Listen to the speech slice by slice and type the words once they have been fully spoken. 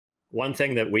one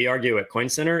thing that we argue at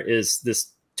CoinCenter is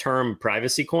this term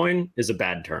privacy coin is a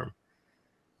bad term,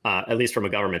 at least from a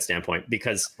government standpoint,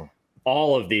 because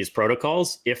all of these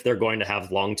protocols, if they're going to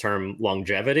have long-term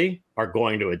longevity, are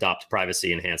going to adopt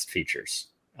privacy enhanced features.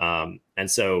 And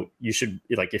so you should,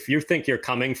 like, if you think you're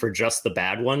coming for just the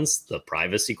bad ones, the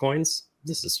privacy coins,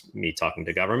 this is me talking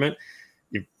to government,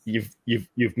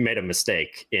 you've made a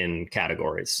mistake in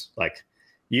categories. Like,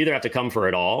 you either have to come for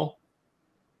it all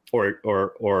or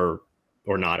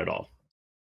not at all.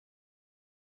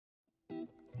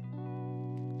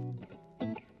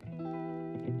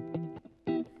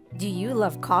 Do you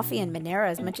love coffee and Monero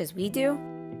as much as we do?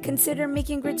 Consider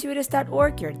making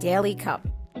gratuitous.org your daily cup.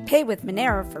 Pay with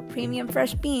Monero for premium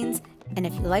fresh beans, and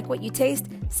if you like what you taste,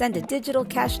 send a digital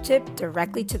cash tip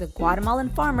directly to the Guatemalan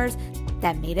farmers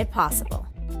that made it possible.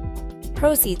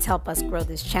 Proceeds help us grow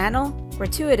this channel,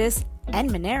 Gratuitous, and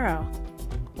Monero.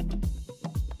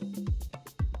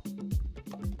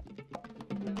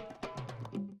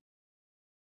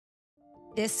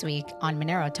 This week on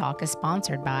Monero Talk is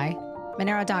sponsored by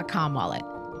Monero.com wallet.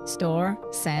 Store,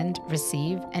 send,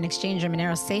 receive, and exchange your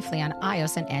Monero safely on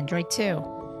iOS and Android too.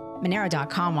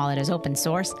 Monero.com wallet is open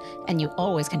source, and you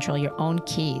always control your own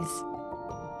keys.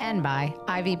 And by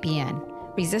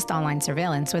IVPN. Resist online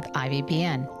surveillance with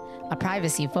IVPN, a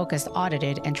privacy-focused,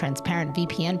 audited, and transparent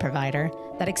VPN provider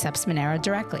that accepts Monero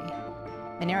directly.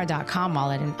 Monero.com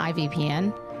wallet and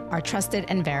IVPN are trusted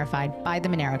and verified by the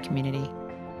Monero community.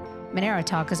 Monero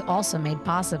Talk is also made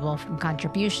possible from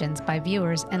contributions by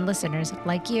viewers and listeners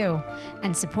like you,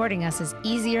 and supporting us is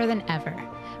easier than ever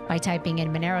by typing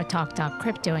in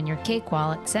monerotalk.crypto in your Cake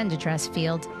Wallet send address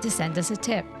field to send us a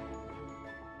tip.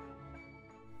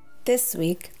 This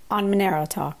week on Monero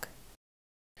Talk,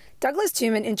 Douglas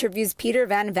Tuman interviews Peter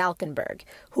Van Valkenburgh,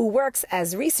 who works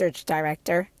as research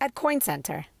director at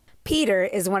CoinCenter. Peter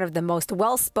is one of the most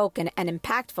well-spoken and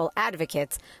impactful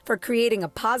advocates for creating a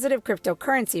positive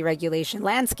cryptocurrency regulation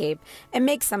landscape, and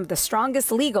makes some of the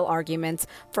strongest legal arguments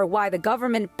for why the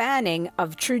government banning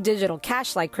of true digital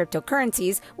cash-like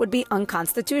cryptocurrencies would be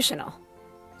unconstitutional.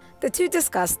 The two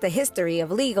discuss the history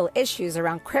of legal issues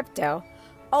around crypto,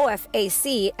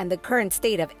 OFAC and the current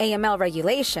state of AML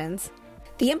regulations,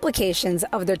 the implications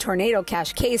of the Tornado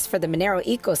Cash case for the Monero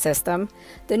ecosystem,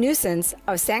 the nuisance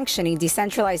of sanctioning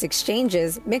decentralized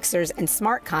exchanges, mixers, and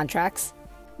smart contracts,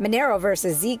 Monero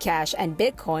versus Zcash and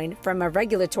Bitcoin from a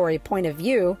regulatory point of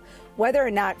view, whether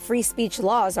or not free speech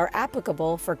laws are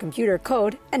applicable for computer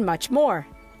code, and much more.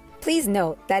 Please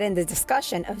note that in the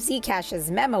discussion of Zcash's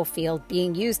memo field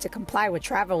being used to comply with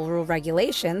travel rule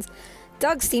regulations,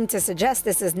 Doug seemed to suggest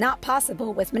this is not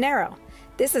possible with Monero.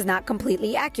 This is not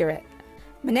completely accurate.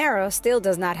 Monero still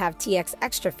does not have TX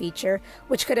Extra feature,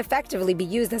 which could effectively be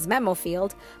used as memo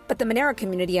field, but the Monero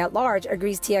community at large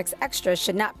agrees TX Extra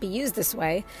should not be used this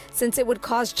way, since it would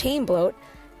cause chain bloat,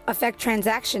 affect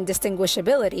transaction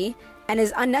distinguishability, and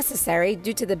is unnecessary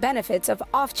due to the benefits of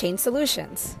off-chain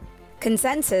solutions.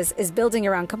 Consensus is building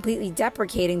around completely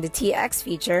deprecating the TX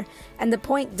feature, and the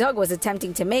point Doug was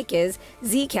attempting to make is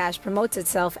Zcash promotes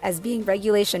itself as being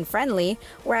regulation-friendly,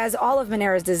 whereas all of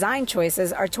Monero's design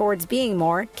choices are towards being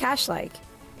more cash-like.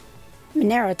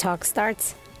 Monero Talk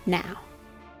starts now.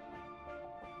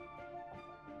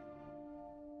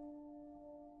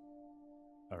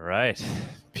 All right,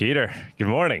 Peter, good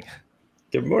morning.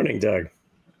 Good morning, Doug.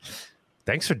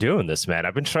 Thanks for doing this, man.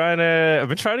 I've been trying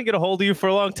to get a hold of you for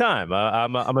a long time.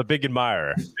 I'm a big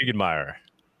admirer.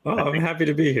 Oh, I'm happy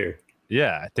to be here.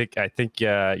 Yeah, I think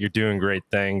you're doing great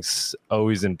things.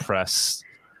 Always impressed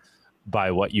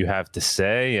by what you have to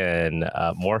say, and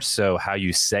more so how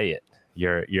you say it.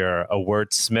 You're a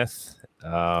wordsmith.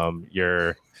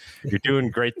 You're doing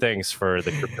great things for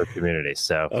the crypto community.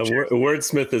 So a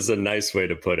wordsmith is a nice way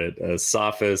to put it. A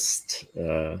sophist,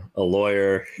 a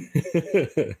lawyer.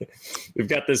 We've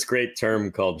got this great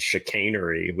term called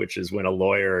chicanery, which is when a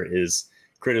lawyer is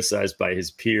criticized by his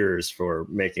peers for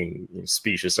making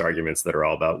specious arguments that are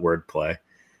all about wordplay.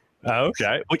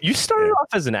 Okay. Well, you started off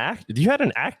as you had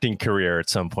an acting career at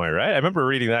some point, right? I remember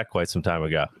reading that quite some time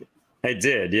ago. I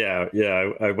did, yeah.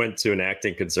 I went to an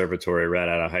acting conservatory right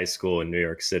out of high school in New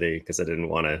York City because I didn't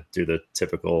want to do the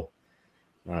typical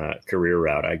career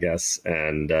route, I guess.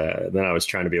 And then I was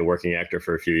trying to be a working actor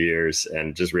for a few years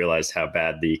and just realized how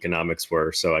bad the economics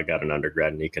were. So I got an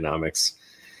undergrad in economics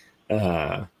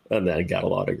and then I got a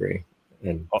law degree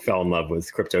and fell in love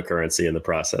with cryptocurrency in the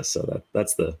process. So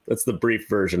that's the brief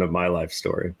version of my life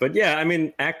story. But yeah, I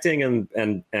mean, acting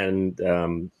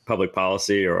and public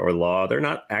policy or law, they're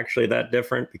not actually that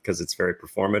different because it's very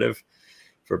performative,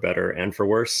 for better and for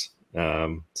worse.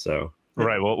 So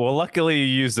Right. Well, luckily you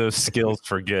use those skills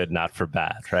for good, not for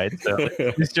bad, right? So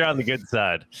at least you're on the good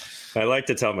side. I like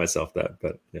to tell myself that,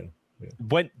 but yeah.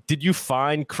 When did you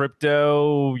find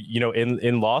crypto,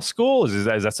 in law school? Is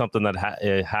that something that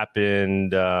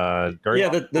happened during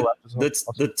law school?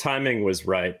 The timing was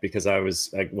right because I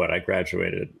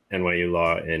graduated NYU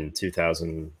law in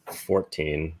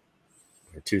 2014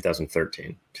 or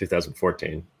 2014.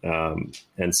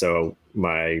 And so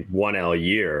my 1L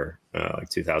year, like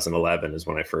 2011 is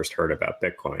when I first heard about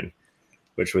Bitcoin,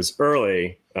 which was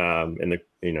early in the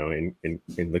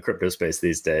in the crypto space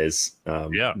these days.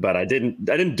 But I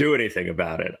didn't do anything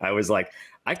about it. I was like,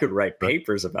 I could write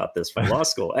papers about this for law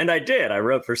school, and I did. I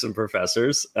wrote for some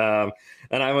professors, and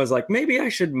I was like, maybe I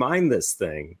should mine this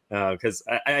thing because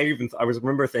I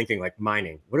remember thinking like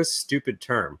mining. What a stupid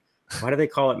term. Why do they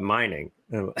call it mining?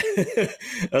 I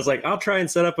was like, I'll try and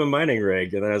set up a mining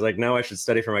rig. And then I was like, no, I should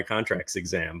study for my contracts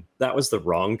exam. That was the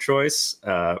wrong choice,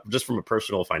 just from a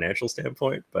personal financial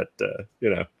standpoint. But,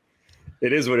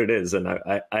 it is what it is. And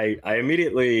I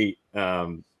immediately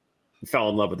fell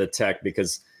in love with the tech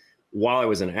because while I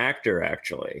was an actor,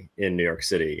 actually, in New York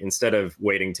City, instead of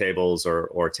waiting tables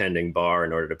or tending bar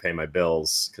in order to pay my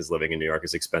bills, because living in New York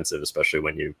is expensive, especially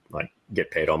when you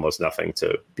get paid almost nothing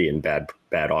to be in bad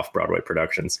off-Broadway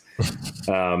productions.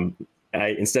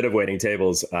 Instead of waiting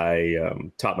tables, I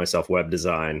taught myself web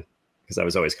design because I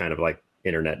was always kind of like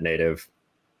internet native,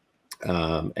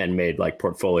 and made like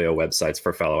portfolio websites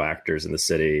for fellow actors in the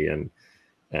city and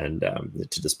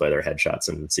to display their headshots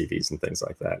and CVs and things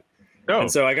like that. Oh.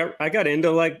 And so I got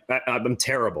into I'm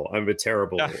terrible. I'm a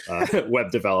terrible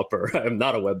web developer. I'm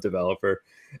not a web developer,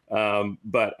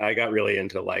 but I got really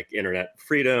into internet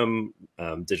freedom,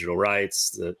 digital rights,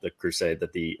 the crusade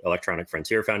that the Electronic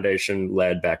Frontier Foundation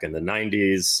led back in the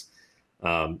 90s.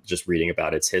 Just reading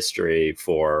about its history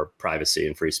for privacy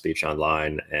and free speech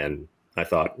online, and I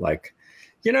thought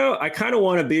I kind of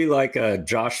want to be like a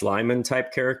Josh Lyman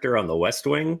type character on The West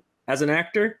Wing as an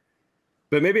actor.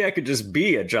 But maybe I could just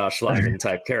be a Josh Lyman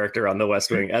type character on The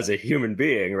West Wing as a human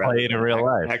being, right? Play it in real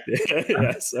life.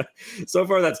 Yeah, so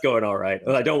far that's going all right.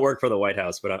 I don't work for the White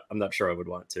House, but I'm not sure I would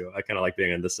want to. I kind of like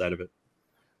being on this side of it.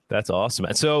 That's awesome.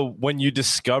 And so when you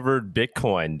discovered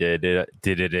Bitcoin, did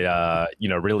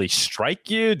it really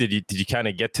strike you? Did you kind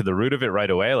of get to the root of it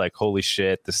right away? Like, holy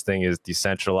shit, this thing is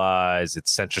decentralized.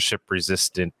 It's censorship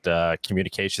resistant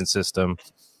communication system.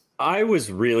 I was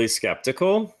really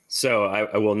skeptical. So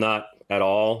I will not at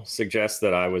all suggest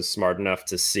that I was smart enough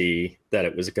to see that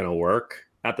it was going to work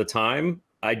at the time.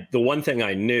 The one thing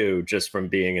I knew just from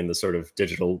being in the sort of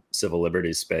digital civil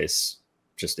liberties space,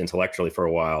 just intellectually for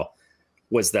a while,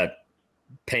 was that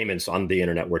payments on the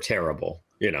internet were terrible.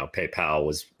 PayPal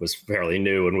was fairly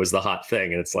new and was the hot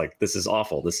thing. And it's like, this is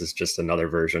awful. This is just another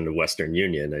version of Western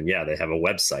Union. And yeah, they have a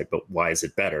website, but why is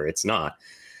it better? It's not.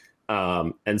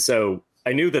 And so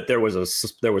I knew that there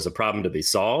was a problem to be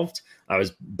solved. I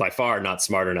was by far not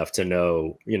smart enough to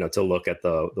know, to look at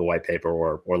the white paper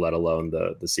or let alone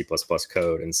the C++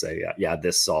 code and say, yeah,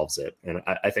 this solves it. And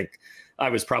I think I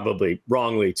was probably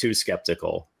wrongly too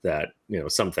skeptical that,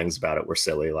 some things about it were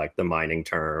silly, like the mining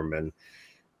term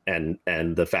and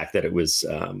the fact that it was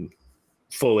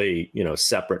fully,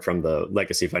 separate from the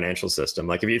legacy financial system.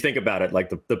 Like if you think about it, like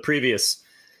the previous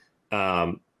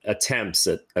attempts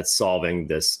at solving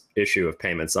this issue of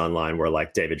payments online were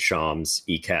like David Chaum's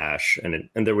eCash.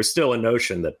 And there was still a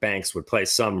notion that banks would play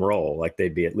some role, like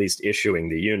they'd be at least issuing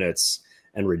the units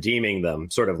and redeeming them,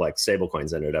 sort of like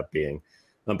stablecoins ended up being.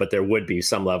 But there would be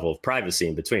some level of privacy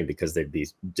in between because they'd be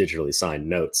digitally signed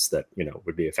notes that,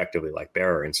 would be effectively like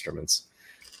bearer instruments.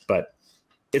 But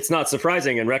it's not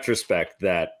surprising in retrospect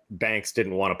that banks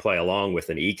didn't want to play along with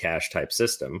an eCash type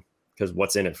system because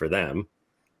what's in it for them?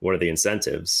 What are the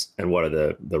incentives and what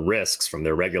are the risks from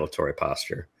their regulatory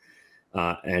posture?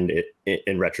 And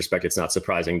in retrospect, it's not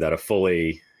surprising that a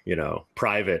fully,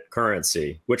 private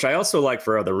currency, which I also like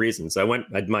for other reasons.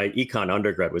 My econ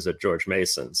undergrad was at George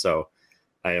Mason. So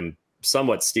I am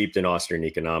somewhat steeped in Austrian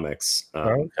economics,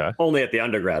 only at the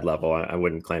undergrad level. I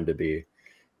wouldn't claim to be,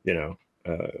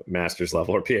 master's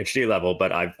level or PhD level,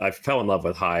 but I fell in love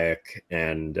with Hayek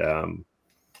and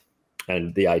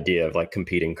the idea of like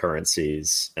competing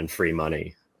currencies and free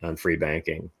money and free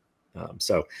banking.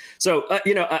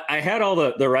 I had all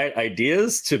the right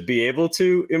ideas to be able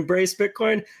to embrace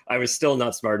Bitcoin. I was still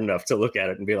not smart enough to look at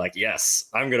it and be like, yes,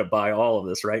 I'm going to buy all of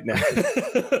this right now.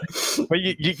 But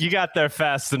you got there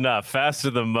fast enough, faster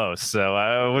than most. So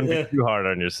I wouldn't be too hard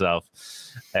on yourself.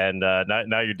 And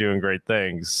now you're doing great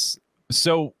things.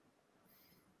 So,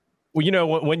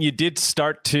 when you did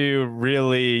start to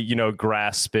really,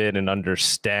 grasp it and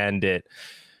understand it,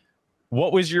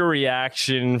 What was your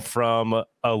reaction from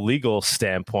a legal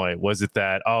standpoint? Was it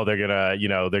that, oh, they're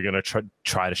gonna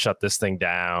try to shut this thing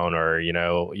down, or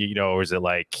or is it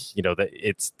like,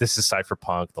 that this is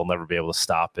cypherpunk, they'll never be able to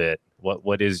stop it? What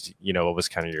was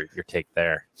kind of your take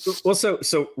there? Well,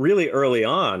 so really early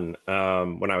on,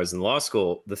 when I was in law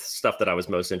school, the stuff that I was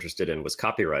most interested in was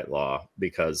copyright law,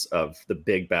 because of the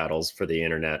big battles for the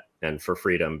internet and for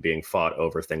freedom being fought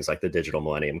over things like the Digital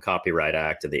Millennium Copyright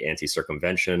Act and the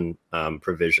anti-circumvention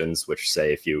provisions, which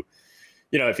say if you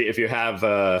have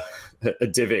a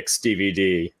DivX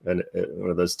DVD, and one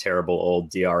of those terrible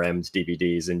old DRM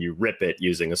DVDs, and you rip it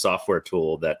using a software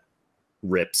tool that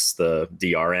rips the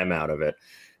DRM out of it,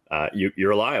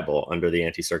 you're liable under the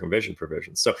anti-circumvention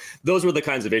provisions. So those were the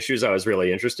kinds of issues I was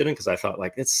really interested in, because I thought,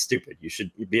 like, it's stupid. You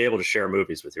should be able to share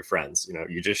movies with your friends.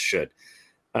 You just should.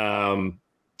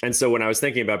 And so when I was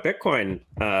thinking about Bitcoin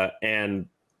and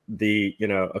the,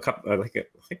 I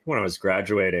think when I was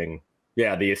graduating, the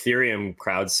Ethereum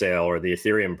crowd sale, or the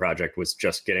Ethereum project, was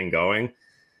just getting going.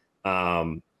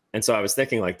 And so I was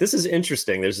thinking, like, this is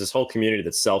interesting. There's this whole community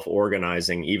that's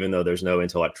self-organizing, even though there's no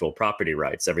intellectual property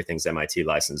rights. Everything's MIT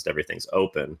licensed, everything's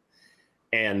open.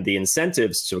 And the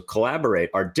incentives to collaborate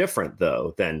are different,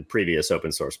 though, than previous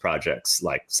open source projects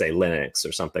like, say, Linux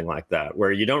or something like that,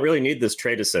 where you don't really need this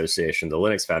trade association, the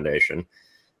Linux Foundation,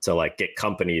 to like get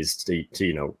companies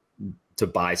to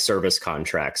buy service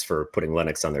contracts for putting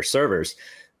Linux on their servers.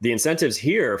 The incentives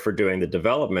here for doing the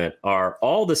development are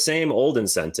all the same old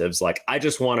incentives. Like, I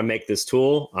just want to make this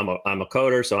tool. I'm a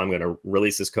coder, so I'm going to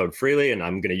release this code freely, and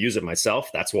I'm going to use it myself.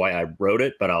 That's why I wrote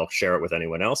it, but I'll share it with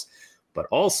anyone else. But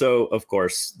also, of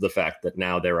course, the fact that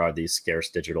now there are these scarce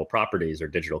digital properties or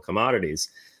digital commodities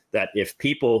that if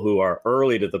people who are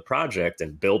early to the project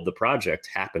and build the project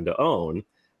happen to own,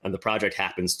 and the project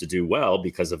happens to do well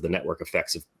because of the network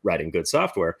effects of writing good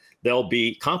software, they'll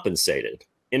be compensated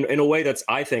in a way that's,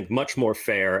 I think, much more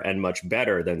fair and much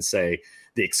better than, say,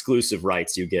 the exclusive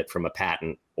rights you get from a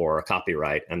patent or a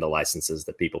copyright and the licenses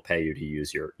that people pay you to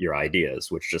use your ideas,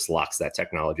 which just locks that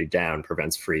technology down,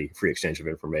 prevents free exchange of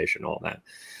information, all that.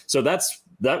 So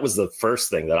that was the first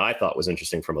thing that I thought was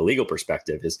interesting from a legal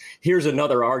perspective, is here's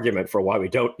another argument for why we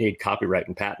don't need copyright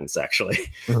and patents, actually,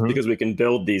 because we can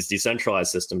build these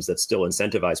decentralized systems that still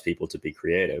incentivize people to be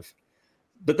creative.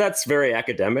 But that's very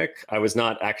academic. I was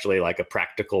not actually like a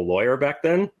practical lawyer back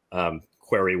then.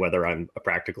 Query whether I'm a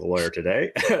practical lawyer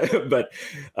today. But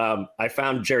I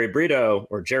found Jerry Brito,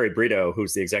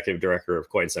 who's the executive director of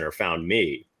CoinCenter, found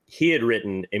me. He had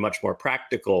written a much more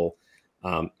practical,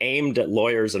 aimed at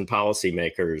lawyers and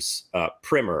policymakers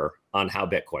primer on how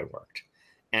Bitcoin worked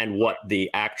and what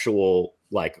the actual,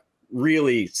 like,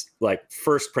 really, like,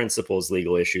 first principles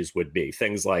legal issues would be.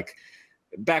 Things like,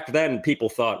 back then, people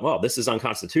thought, well, this is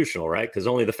unconstitutional, right? Because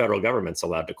only the federal government's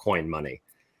allowed to coin money.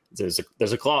 There's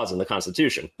a clause in the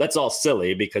Constitution. That's all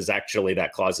silly, because actually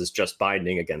that clause is just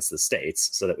binding against the states,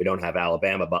 so that we don't have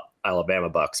Alabama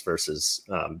bucks versus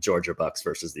Georgia bucks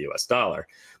versus the US dollar.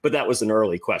 But that was an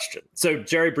early question. So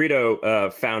Jerry Brito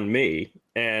found me,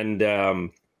 and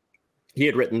he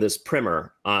had written this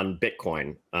primer on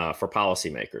Bitcoin for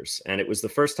policymakers. And it was the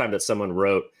first time that someone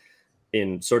wrote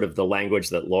in sort of the language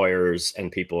that lawyers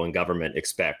and people in government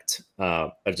expect, a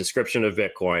description of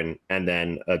Bitcoin, and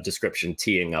then a description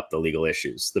teeing up the legal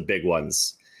issues, the big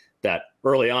ones that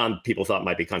early on people thought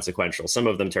might be consequential. Some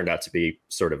of them turned out to be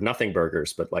sort of nothing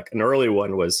burgers, but like an early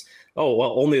one was, oh,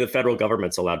 well, only the federal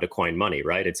government's allowed to coin money,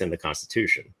 right? It's in the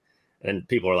Constitution. And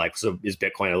people are like, so is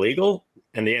Bitcoin illegal?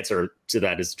 And the answer to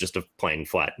that is just a plain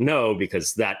flat no,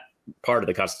 because that part of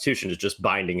the Constitution is just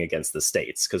binding against the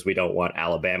states, because we don't want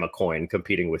Alabama coin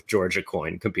competing with Georgia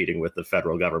coin, competing with the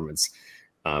federal government's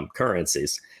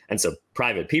currencies. And so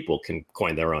private people can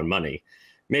coin their own money.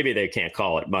 Maybe they can't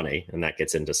call it money, and that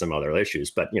gets into some other issues,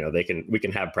 but we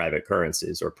can have private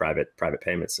currencies or private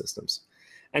payment systems.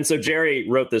 And so Jerry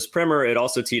wrote this primer. It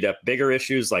also teed up bigger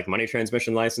issues like money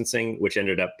transmission licensing, which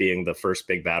ended up being the first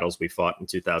big battles we fought in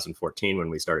 2014 when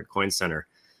we started CoinCenter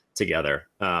together.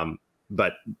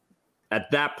 But at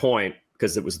that point,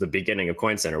 because it was the beginning of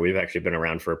CoinCenter, we've actually been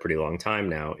around for a pretty long time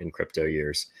now in crypto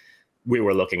years. We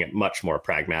were looking at much more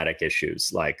pragmatic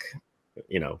issues, like,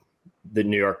 the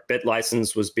New York Bit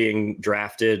license was being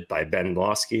drafted by Ben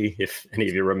Lawsky, if any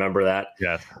of you remember that.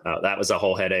 Yeah, that was a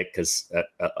whole headache, because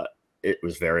it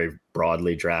was very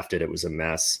broadly drafted. It was a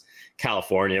mess.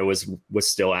 California was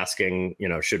still asking,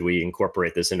 should we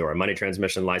incorporate this into our money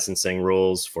transmission licensing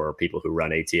rules for people who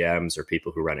run ATMs or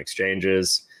people who run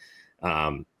exchanges?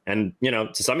 And,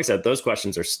 to some extent, those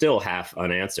questions are still half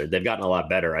unanswered. They've gotten a lot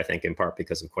better, I think, in part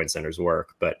because of CoinCenter's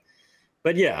work. But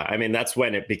But yeah, I mean, that's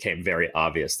when it became very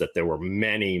obvious that there were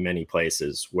many, many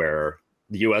places where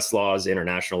the US laws,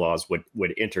 international laws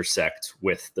would intersect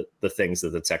with the things that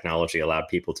the technology allowed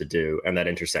people to do. And that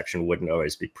intersection wouldn't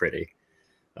always be pretty.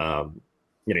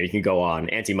 You can go on.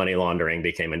 Anti-money laundering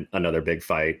became another big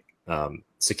fight.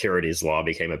 Securities law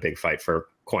became a big fight for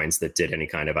coins that did any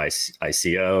kind of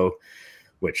ICO,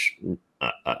 which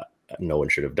no one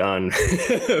should have done.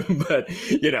 But,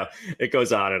 it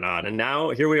goes on. And now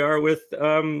here we are with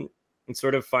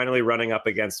sort of finally running up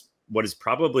against what is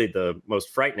probably the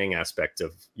most frightening aspect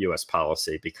of US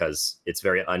policy, because it's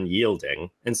very unyielding,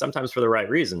 and sometimes for the right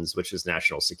reasons, which is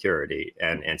national security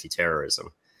and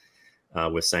anti-terrorism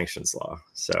with sanctions law.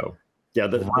 So, yeah.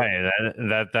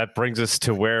 That brings us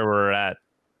to where we're at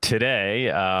today.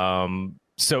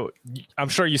 So I'm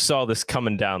sure you saw this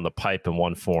coming down the pipe in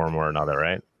one form or another,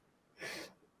 right?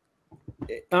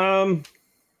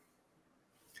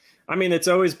 I mean, it's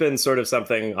always been sort of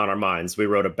something on our minds. We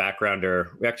wrote a backgrounder.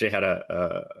 We actually had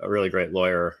a really great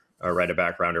lawyer write a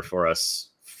backgrounder for us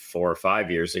 4 or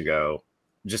 5 years ago,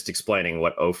 just explaining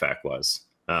what OFAC was,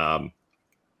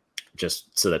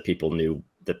 just so that people knew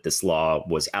that this law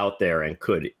was out there and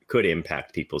could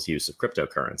impact people's use of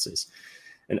cryptocurrencies.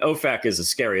 And OFAC is a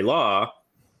scary law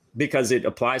because it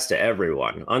applies to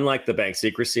everyone. Unlike the Bank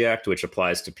Secrecy Act, which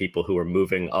applies to people who are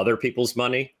moving other people's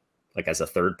money, like as a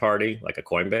third party, like a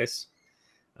Coinbase.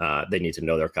 They need to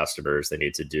know their customers. They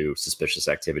need to do suspicious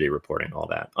activity reporting, all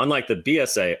that. Unlike the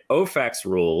BSA, OFAC's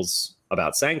rules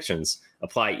about sanctions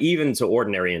apply even to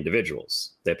ordinary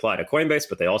individuals. They apply to Coinbase,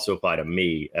 but they also apply to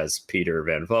me as Peter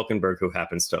Van Valkenburgh, who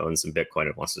happens to own some Bitcoin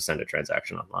and wants to send a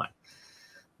transaction online.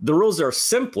 The rules are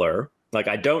simpler. Like,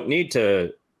 I don't need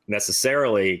to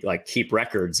necessarily keep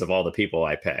records of all the people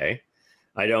I pay.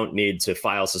 I don't need to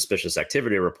file suspicious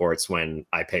activity reports when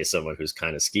I pay someone who's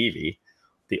kind of skeevy.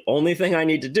 The only thing I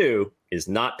need to do is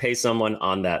not pay someone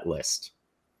on that list.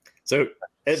 So,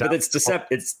 but it's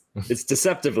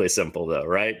deceptively simple though,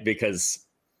 right? Because,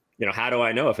 how do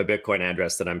I know if a Bitcoin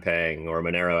address that I'm paying or a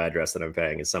Monero address that I'm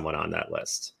paying is someone on that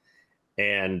list?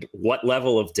 And what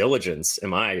level of diligence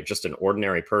am I, just an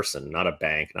ordinary person, not a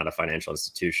bank, not a financial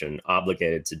institution,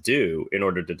 obligated to do in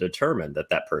order to determine that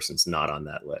that person's not on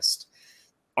that list?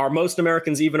 Are most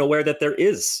Americans even aware that there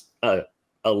is a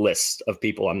list of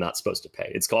people I'm not supposed to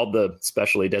pay? It's called the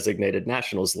Specially Designated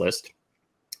Nationals List,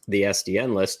 the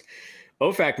SDN list.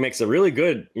 OFAC makes a really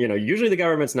good, usually the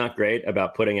government's not great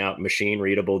about putting out machine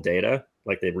readable data.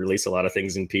 Like, they release a lot of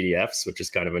things in PDFs, which is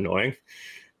kind of annoying.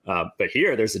 But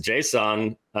here there's a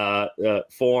JSON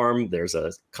form. There's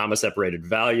a comma separated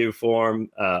value form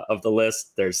of the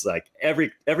list. There's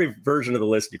every version of the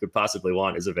list you could possibly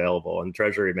want is available. And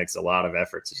Treasury makes a lot of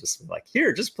effort to just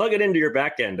here, just plug it into your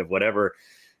back end of whatever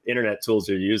internet tools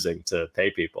you're using to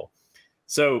pay people.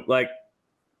 So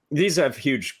these have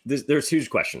there's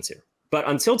huge questions here. But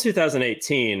until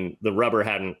 2018, the rubber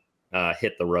hadn't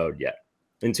hit the road yet.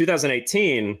 In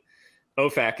 2018,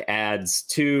 OFAC adds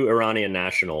 2 Iranian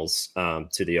nationals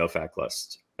to the OFAC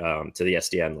list, to the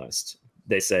SDN list.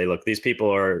 They say, look, these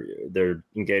people they're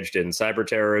engaged in cyber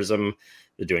terrorism,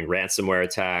 they're doing ransomware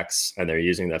attacks, and they're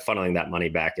funneling that money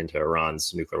back into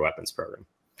Iran's nuclear weapons program.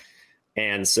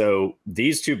 And so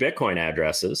these 2 Bitcoin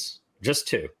addresses, just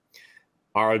 2,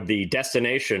 are the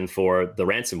destination for the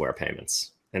ransomware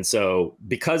payments. And so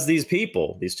because these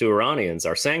 2 Iranians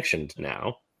are sanctioned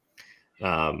now,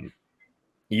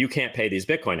 you can't pay these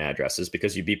Bitcoin addresses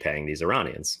because you'd be paying these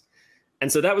Iranians. And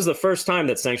so that was the first time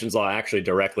that sanctions law actually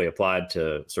directly applied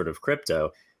to sort of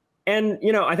crypto. And,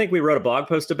 I think we wrote a blog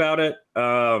post about it,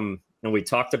 and we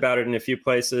talked about it in a few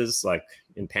places, like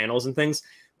in panels and things.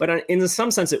 But in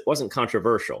some sense, it wasn't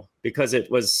controversial because it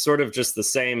was sort of just the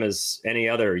same as any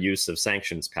other use of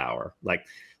sanctions power. Like,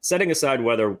 setting aside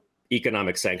whether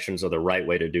economic sanctions are the right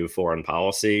way to do foreign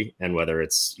policy and whether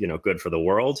it's, good for the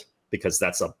world, because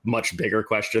that's a much bigger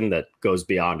question that goes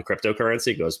beyond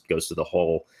cryptocurrency, goes to the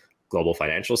whole global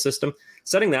financial system.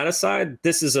 Setting that aside,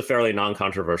 this is a fairly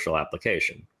non-controversial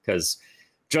application, because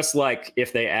just like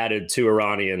if they added 2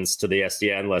 Iranians to the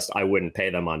SDN list, I wouldn't pay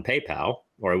them on PayPal,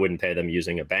 or I wouldn't pay them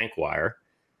using a bank wire.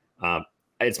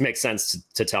 It makes sense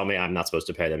to tell me I'm not supposed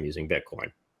to pay them using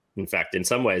Bitcoin. In fact, in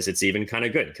some ways, it's even kind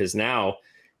of good, because now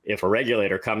if a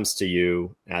regulator comes to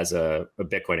you as a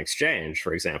Bitcoin exchange,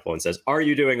 for example, and says, are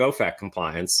you doing OFAC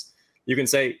compliance? You can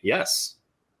say, yes,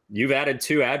 you've added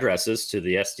 2 addresses to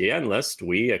the SDN list.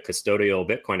 We, a custodial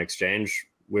Bitcoin exchange,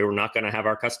 we were not going to have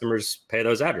our customers pay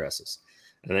those addresses.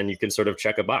 And then you can sort of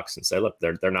check a box and say, look,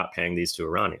 they're not paying these 2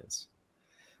 Iranians.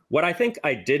 What I think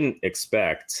I didn't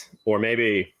expect, or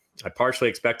maybe I partially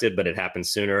expected, but it happened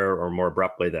sooner or more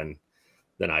abruptly than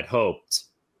I'd hoped,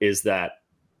 is that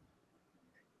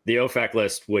the OFAC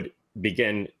list would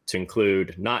begin to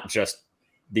include not just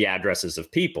the addresses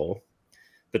of people,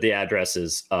 but the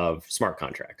addresses of smart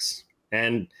contracts.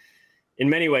 And in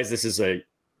many ways, this is a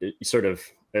sort of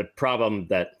a problem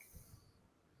that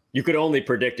you could only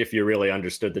predict if you really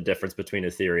understood the difference between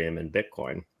Ethereum and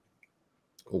Bitcoin,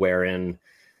 wherein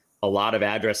a lot of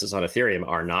addresses on Ethereum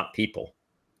are not people.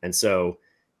 And so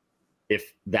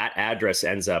if that address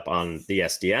ends up on the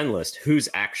SDN list, who's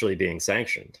actually being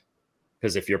sanctioned?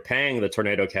 Because if you're paying the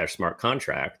Tornado Cash smart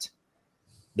contract,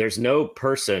 there's no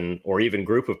person or even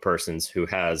group of persons who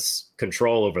has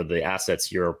control over the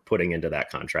assets you're putting into that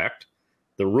contract.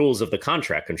 The rules of the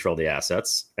contract control the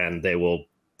assets, and they will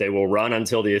run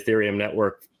until the Ethereum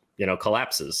network,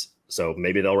 collapses. So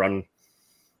maybe they'll run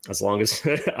as long as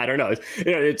I don't know.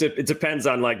 It depends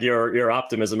on like your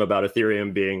optimism about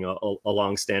Ethereum being a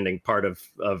longstanding part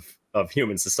of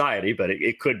human society, but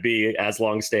it could be as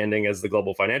longstanding as the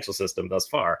global financial system thus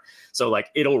far. So like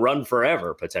it'll run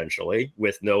forever potentially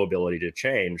with no ability to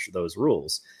change those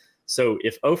rules. So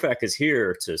if OFAC is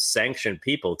here to sanction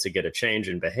people to get a change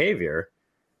in behavior,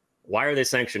 why are they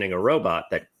sanctioning a robot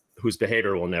whose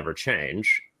behavior will never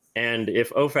change? And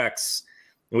if OFAC's,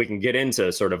 we can get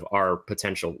into sort of our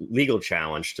potential legal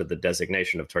challenge to the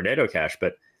designation of Tornado Cash,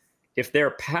 but if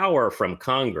their power from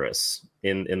Congress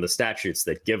in the statutes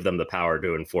that give them the power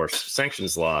to enforce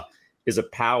sanctions law is a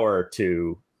power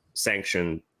to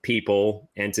sanction people,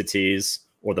 entities,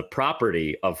 or the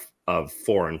property of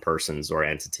foreign persons or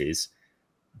entities,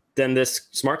 then this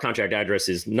smart contract address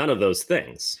is none of those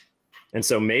things. And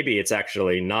so maybe it's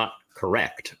actually not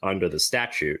correct under the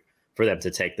statute for them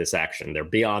to take this action. They're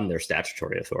beyond their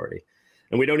statutory authority.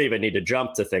 And we don't even need to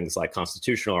jump to things like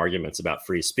constitutional arguments about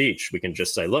free speech. We can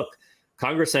just say, look,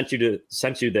 Congress sent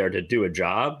you there to do a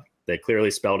job. They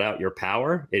clearly spelled out your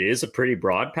power. It is a pretty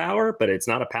broad power, but it's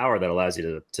not a power that allows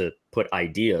you to put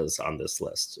ideas on this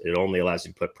list. It only allows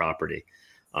you to put property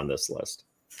on this list.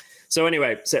 So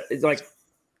anyway,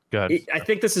 I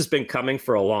think this has been coming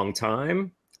for a long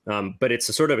time. But it's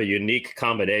a sort of a unique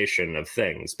combination of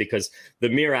things, because the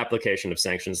mere application of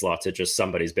sanctions law to just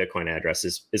somebody's Bitcoin address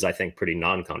is I think, pretty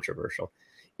non-controversial.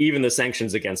 Even the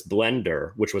sanctions against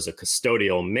Blender, which was a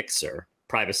custodial mixer,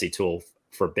 privacy tool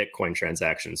for Bitcoin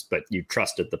transactions, but you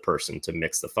trusted the person to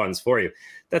mix the funds for you,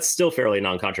 that's still fairly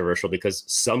non-controversial because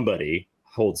somebody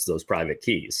holds those private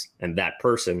keys, and that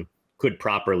person could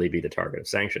properly be the target of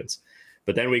sanctions.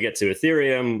 But then we get to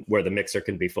Ethereum, where the mixer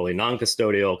can be fully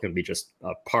non-custodial, can be just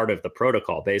a part of the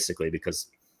protocol, basically, because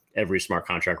every smart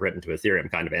contract written to Ethereum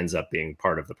kind of ends up being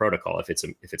part of the protocol if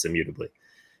it's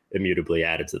immutably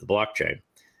added to the blockchain.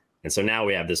 And so now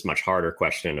we have this much harder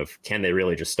question of, can they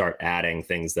really just start adding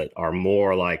things that are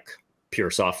more like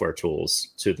pure software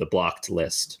tools to the blocked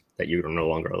list that you're no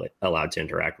longer allowed to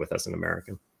interact with as an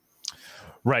American?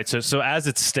 Right. So as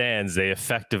it stands, they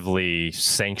effectively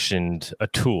sanctioned a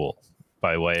tool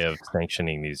by way of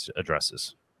sanctioning these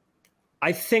addresses.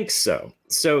 I think so.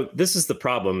 So this is the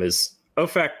problem: is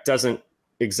OFAC doesn't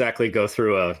exactly go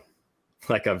through a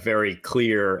very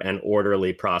clear and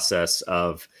orderly process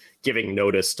of giving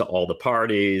notice to all the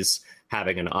parties,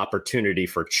 having an opportunity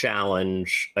for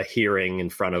challenge, a hearing in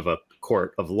front of a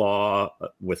court of law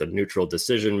with a neutral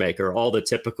decision maker, all the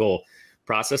typical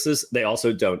processes. They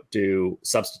also don't do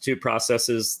substitute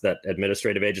processes that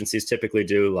administrative agencies typically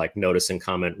do, like notice and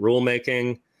comment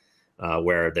rulemaking,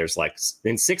 where there's like,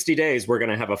 in 60 days, we're going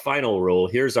to have a final rule.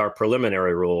 Here's our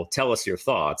preliminary rule. Tell us your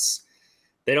thoughts.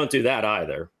 They don't do that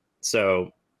either.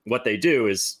 So what they do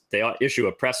is they issue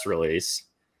a press release.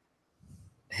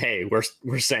 Hey,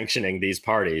 we're sanctioning these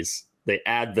parties. They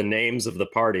add the names of the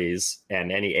parties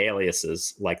and any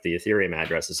aliases, like the Ethereum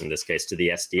addresses in this case, to the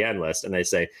SDN list. And they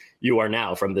say, you are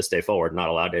now, from this day forward, not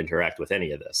allowed to interact with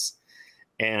any of this.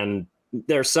 And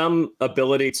there's some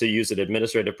ability to use an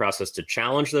administrative process to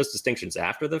challenge those distinctions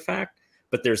after the fact,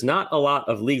 but there's not a lot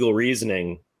of legal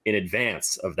reasoning in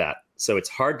advance of that. So it's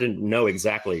hard to know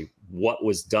exactly what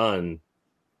was done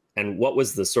and what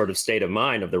was the sort of state of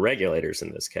mind of the regulators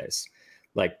in this case.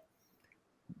 Like,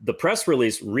 the press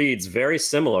release reads very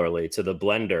similarly to the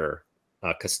Blender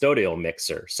custodial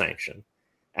mixer sanction,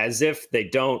 as if they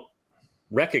don't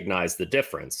recognize the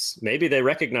difference. Maybe they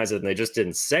recognize it and they just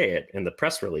didn't say it in the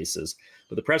press releases,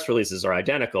 but the press releases are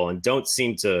identical and don't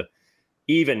seem to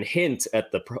even hint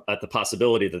at the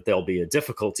possibility that there'll be a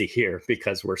difficulty here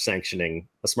because we're sanctioning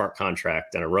a smart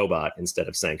contract and a robot instead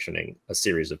of sanctioning a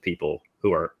series of people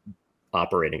who are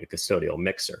operating a custodial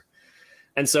mixer.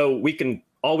 And so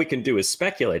all we can do is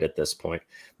speculate at this point.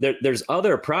 There's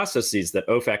other processes that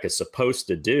OFAC is supposed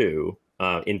to do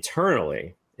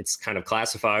internally. it's kind of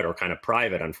classified or kind of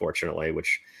private, unfortunately,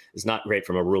 which is not great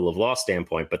from a rule of law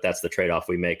standpoint, but that's the trade-off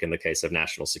we make in the case of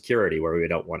national security, where we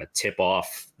don't want to tip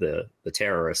off the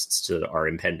terrorists to our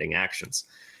impending actions.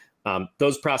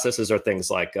 Those processes are things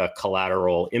like a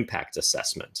collateral impact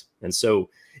assessment. And so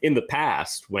in the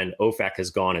past, when OFAC has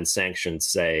gone and sanctioned,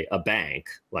 say, a bank,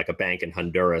 like a bank in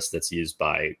Honduras that's used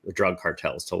by drug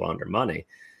cartels to launder money,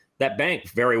 that bank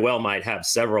very well might have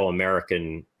several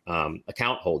American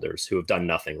account holders who have done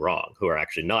nothing wrong, who are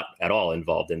actually not at all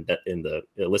involved in the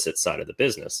illicit side of the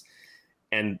business.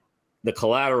 And the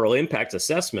collateral impact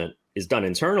assessment is done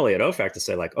internally at OFAC to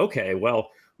say, like, okay, well,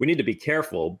 we need to be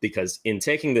careful, because in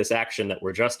taking this action that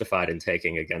we're justified in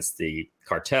taking against the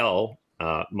cartel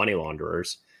money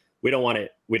launderers, we don't want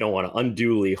to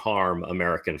unduly harm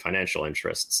American financial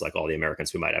interests, like all the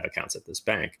Americans who might have accounts at this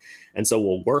bank. And so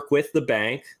we'll work with the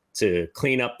bank to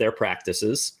clean up their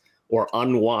practices or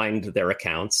unwind their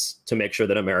accounts to make sure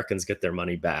that Americans get their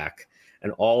money back.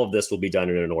 And all of this will be done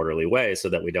in an orderly way so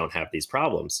that we don't have these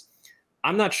problems.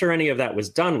 I'm not sure any of that was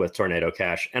done with Tornado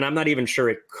Cash, and I'm not even sure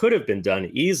it could have been done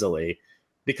easily,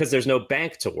 because there's no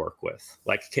bank to work with.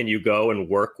 Like, can you go and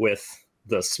work with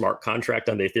the smart contract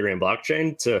on the Ethereum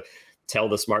blockchain to tell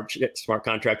the smart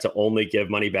contract to only give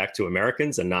money back to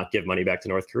Americans and not give money back to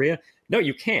North Korea? No,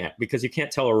 you can't, because you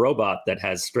can't tell a robot that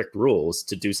has strict rules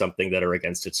to do something that are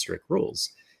against its strict rules.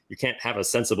 You can't have a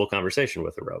sensible conversation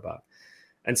with a robot.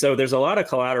 And so there's a lot of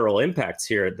collateral impacts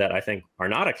here that I think are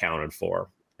not accounted for.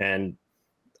 And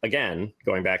again,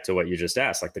 going back to what you just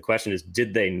asked, like, the question is,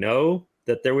 did they know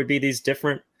that there would be these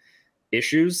different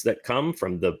issues that come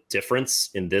from the difference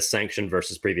in this sanction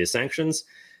versus previous sanctions?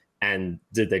 And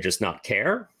did they just not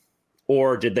care?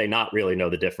 Or did they not really know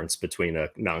the difference between a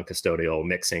non-custodial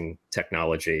mixing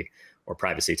technology or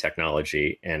privacy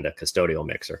technology and a custodial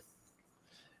mixer?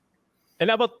 And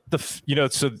how about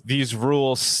so these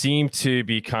rules seem to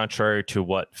be contrary to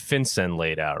what FinCEN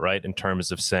laid out, right? In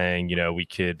terms of saying, we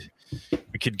could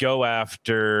go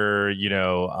after,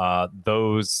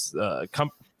 those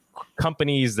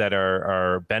companies that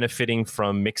are benefiting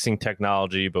from mixing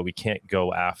technology, but we can't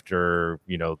go after,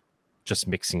 just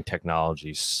mixing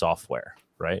technology software,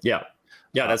 right? Yeah,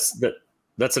 that's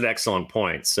an excellent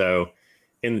point. So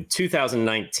in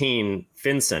 2019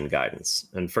 FinCEN guidance,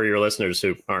 and for your listeners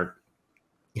who aren't,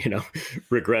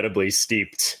 regrettably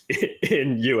steeped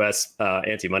in U.S.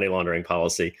 anti-money laundering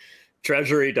policy,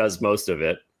 Treasury does most of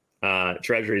it.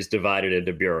 Treasury is divided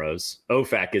into bureaus.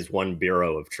 OFAC is one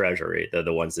bureau of Treasury. They're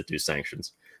the ones that do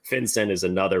sanctions. FinCEN is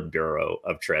another bureau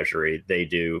of Treasury. They're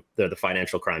the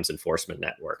Financial Crimes Enforcement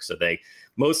Network. So they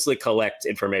mostly collect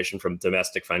information from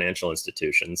domestic financial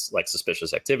institutions, like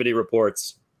suspicious activity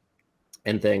reports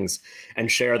and things, and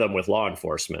share them with law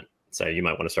enforcement. So you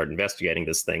might want to start investigating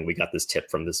this thing. We got this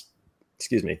tip from this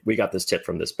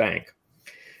bank.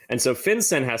 And so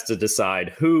FinCEN has to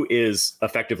decide who is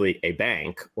effectively a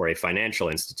bank or a financial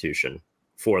institution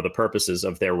for the purposes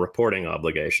of their reporting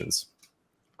obligations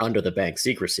under the Bank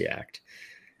Secrecy Act.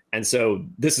 And so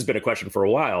this has been a question for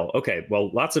a while. Okay, well,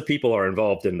 lots of people are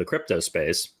involved in the crypto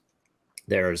space.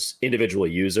 There's individual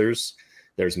users,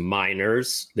 there's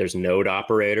miners, there's node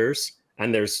operators,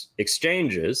 and there's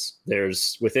exchanges.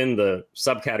 There's within the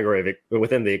category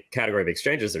of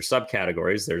exchanges, there's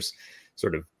subcategories. There's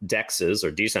sort of DEXs or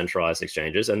decentralized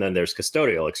exchanges, and then there's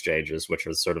custodial exchanges, which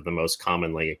are sort of the most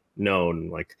commonly known,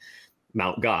 like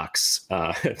Mt. Gox,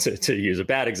 to use a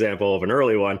bad example of an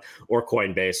early one, or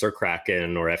Coinbase or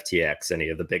Kraken or FTX, any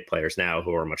of the big players now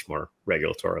who are much more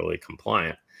regulatorily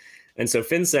compliant. And so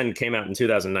FinCEN came out in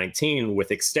 2019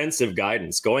 with extensive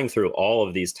guidance going through all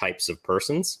of these types of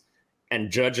persons and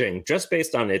judging, just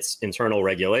based on its internal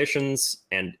regulations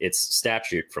and its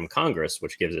statute from Congress,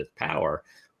 which gives it power,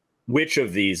 which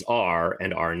of these are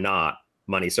and are not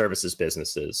money services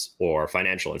businesses or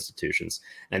financial institutions,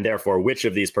 and therefore which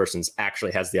of these persons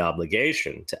actually has the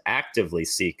obligation to actively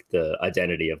seek the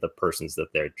identity of the persons that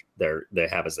they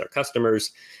have as their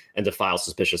customers, and to file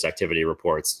suspicious activity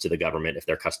reports to the government if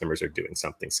their customers are doing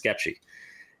something sketchy.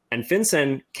 And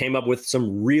FinCEN came up with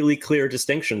some really clear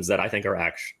distinctions that I think are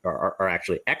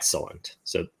actually excellent.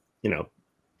 So,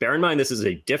 bear in mind, this is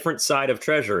a different side of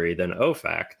Treasury than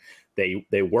OFAC.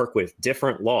 They work with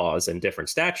different laws and different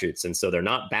statutes, and so they're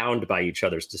not bound by each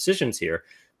other's decisions here.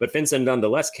 But FinCEN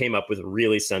nonetheless came up with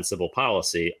really sensible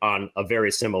policy on a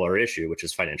very similar issue, which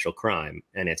is financial crime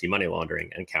and anti-money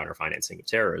laundering and counter-financing of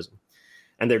terrorism.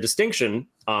 And their distinction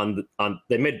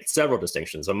they made several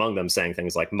distinctions, among them saying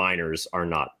things like miners are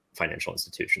not financial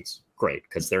institutions. Great,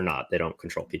 because they're not. They don't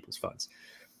control people's funds.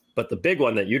 But the big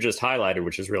one that you just highlighted,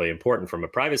 which is really important from a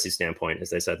privacy standpoint, is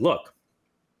they said, look,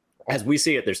 as we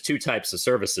see it, there's two types of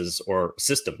services or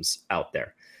systems out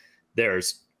there.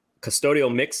 There's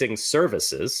custodial mixing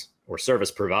services or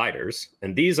service providers,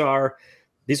 and these are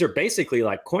basically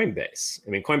like Coinbase. I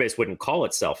mean, Coinbase wouldn't call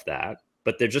itself that,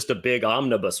 but they're just a big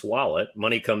omnibus wallet.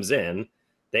 Money comes in,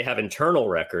 they have internal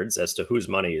records as to whose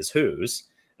money is whose,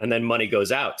 and then money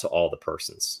goes out to all the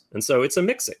persons. And so it's a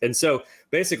mixing. And so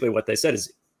basically what they said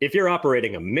is, if you're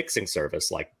operating a mixing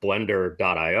service like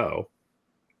blender.io,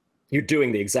 you're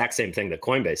doing the exact same thing that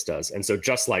Coinbase does. And so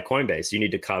just like Coinbase, you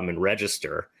need to come and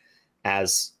register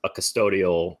as a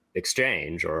custodial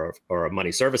exchange or a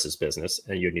money services business,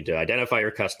 and you need to identify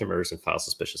your customers and file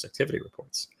suspicious activity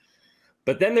reports.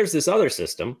 But then there's this other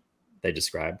system they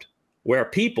described where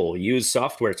people use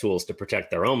software tools to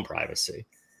protect their own privacy,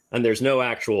 and there's no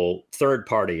actual third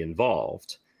party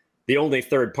involved. The only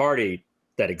third party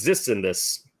that exists in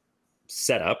this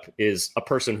setup is a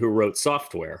person who wrote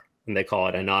software, and they call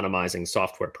it anonymizing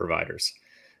software providers.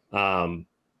 And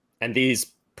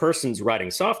these persons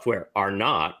writing software are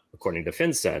not, according to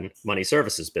FinCEN, money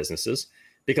services businesses,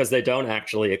 because they don't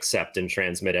actually accept and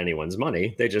transmit anyone's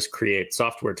money. They just create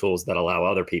software tools that allow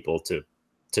other people to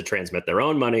transmit their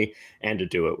own money and to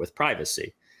do it with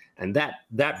privacy. And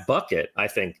that bucket, I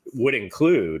think, would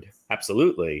include,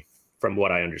 absolutely, from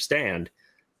what I understand,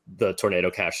 the Tornado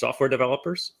Cash software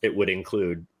developers. It would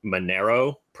include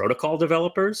Monero protocol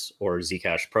developers or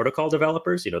Zcash protocol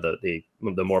developers. You know, the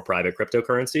more private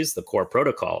cryptocurrencies, the core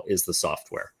protocol is the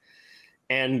software.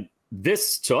 And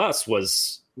this to us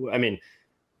was, I mean,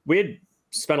 we had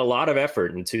spent a lot of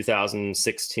effort in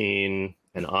 2016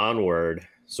 and onward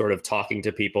sort of talking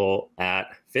to people at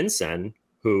FinCEN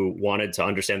who wanted to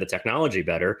understand the technology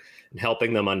better and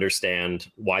helping them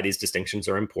understand why these distinctions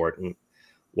are important,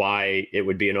 why it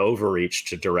would be an overreach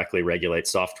to directly regulate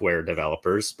software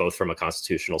developers, both from a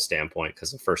constitutional standpoint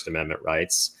because of First Amendment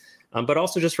rights, but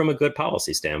also just from a good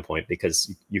policy standpoint,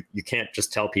 because you can't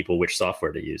just tell people which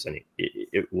software to use, and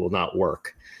it will not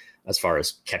work as far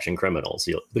as catching criminals.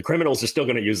 The criminals are still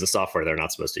going to use the software they're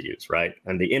not supposed to use, right?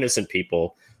 And the innocent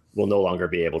people will no longer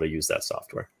be able to use that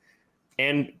software.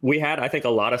 And we had, I think, a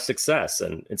lot of success.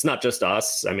 And it's not just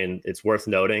us. I mean, it's worth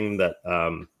noting that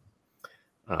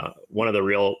one of the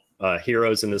real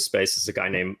heroes in this space is a guy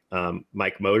named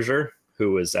Mike Mosier,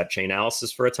 who was at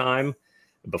Chainalysis for a time.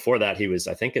 Before that, he was,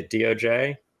 I think, at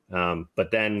DOJ, but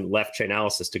then left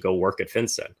Chainalysis to go work at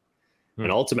FinCEN,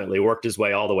 and ultimately worked his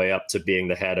way all the way up to being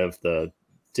the head of the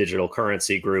digital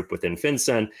currency group within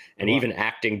FinCEN, and even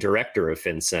acting director of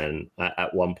FinCEN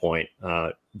at one point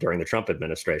during the Trump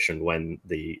administration when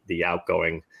the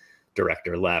outgoing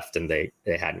director left and they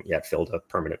hadn't yet filled a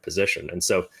permanent position. And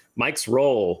so Mike's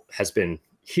role has been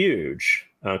huge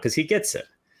because he gets it.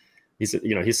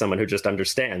 He's someone who just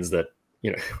understands that,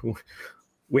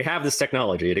 we have this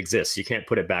technology, it exists, you can't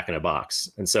put it back in a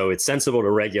box. And so it's sensible to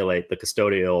regulate the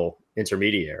custodial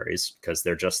intermediaries because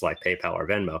they're just like PayPal or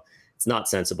Venmo. It's not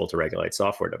sensible to regulate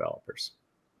software developers.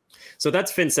 So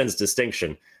that's FinCEN's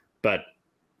distinction. But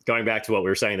going back to what we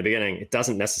were saying in the beginning, it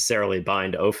doesn't necessarily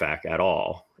bind OFAC at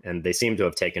all. And they seem to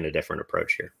have taken a different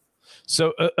approach here.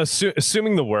 So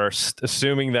assuming the worst,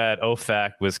 assuming that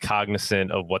OFAC was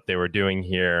cognizant of what they were doing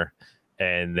here,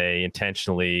 and they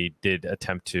intentionally did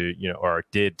attempt to, or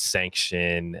did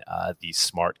sanction these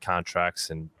smart contracts,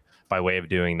 and by way of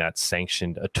doing that,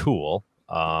 sanctioned a tool,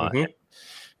 and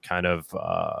kind of,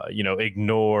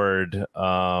 ignored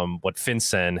what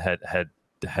FinCEN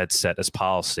had set as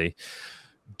policy.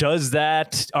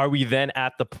 Are we then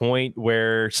at the point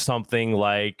where something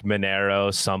like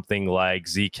Monero, something like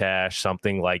Zcash,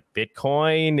 something like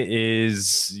Bitcoin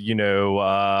is,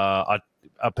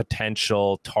 a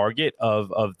potential target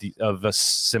of a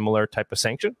similar type of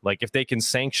sanction? Like if they can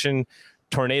sanction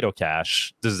Tornado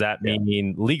Cash, does that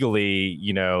mean legally,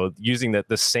 using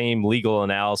the same legal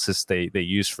analysis they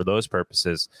use for those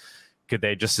purposes, could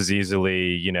they just as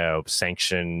easily,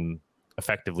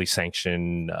 effectively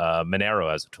sanction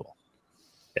Monero as a tool?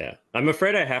 Yeah, I'm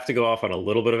afraid I have to go off on a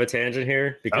little bit of a tangent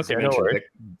here because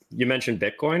you mentioned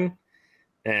Bitcoin,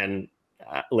 and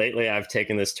lately I've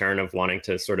taken this turn of wanting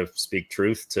to sort of speak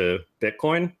truth to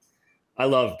Bitcoin. I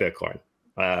love Bitcoin.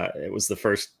 It was the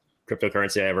first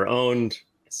cryptocurrency I ever owned.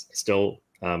 I still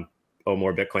owe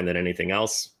more Bitcoin than anything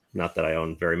else. Not that I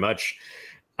own very much.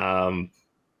 But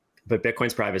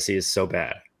Bitcoin's privacy is so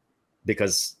bad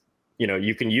because,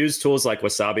 you can use tools like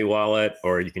Wasabi Wallet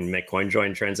or you can make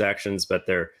CoinJoin transactions, but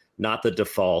they're not the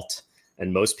default.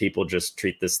 And most people just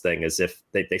treat this thing as if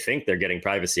they think they're getting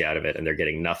privacy out of it, and they're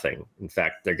getting nothing. In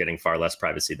fact, they're getting far less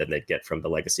privacy than they'd get from the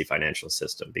legacy financial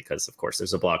system because, of course,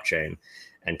 there's a blockchain.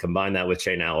 And combine that with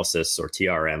Chainalysis or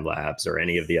TRM Labs or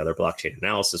any of the other blockchain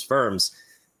analysis firms,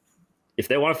 if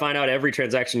they want to find out every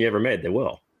transaction you ever made, they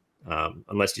will,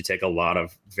 unless you take a lot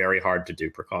of very hard to do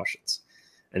precautions.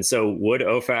 And so would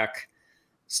OFAC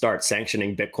start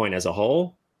sanctioning Bitcoin as a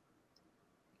whole?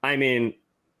 I mean,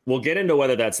 we'll get into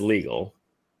whether that's legal,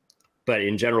 but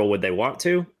in general, would they want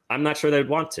to? I'm not sure they'd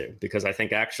want to, because I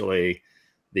think actually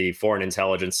the foreign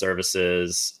intelligence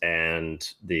services and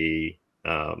the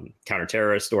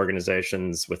counter-terrorist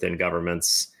organizations within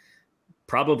governments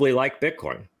probably like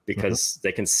Bitcoin, because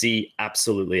they can see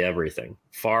absolutely everything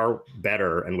far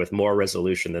better and with more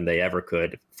resolution than they ever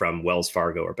could from Wells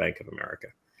Fargo or Bank of America.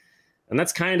 And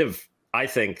that's kind of, I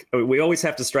think, we always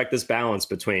have to strike this balance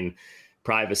between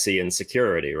privacy and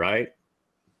security, right?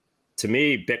 To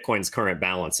me, Bitcoin's current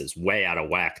balance is way out of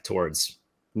whack towards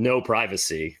no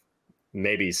privacy,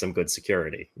 maybe some good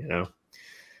security, you know?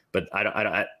 But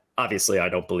obviously, I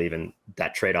don't believe in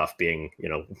that trade-off being, you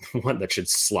know, one that should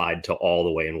slide to all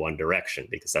the way in one direction,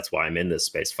 because that's why I'm in this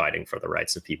space fighting for the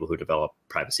rights of people who develop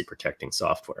privacy-protecting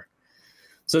software.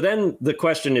 So then the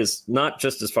question is not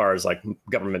just as far as like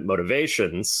government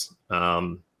motivations,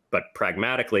 but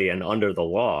pragmatically and under the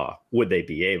law, would they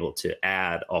be able to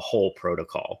add a whole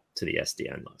protocol to the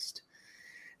SDN list?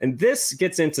 And this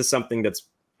gets into something that's,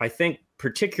 I think,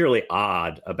 particularly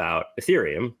odd about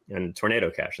Ethereum and Tornado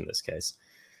Cash in this case,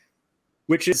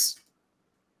 which is,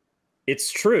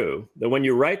 it's true that when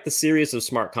you write the series of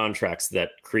smart contracts that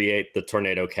create the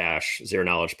Tornado Cash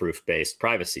zero-knowledge proof-based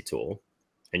privacy tool,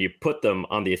 and you put them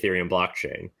on the Ethereum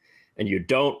blockchain, and you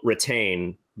don't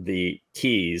retain the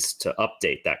keys to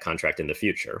update that contract in the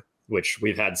future, which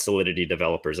we've had Solidity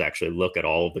developers actually look at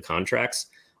all of the contracts.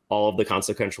 All of the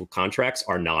consequential contracts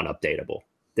are non-updatable.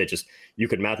 They just, you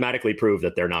could mathematically prove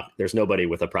that they're not, there's nobody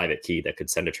with a private key that could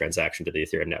send a transaction to the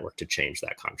Ethereum network to change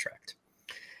that contract.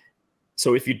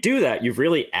 So if you do that, you've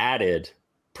really added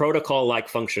protocol-like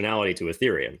functionality to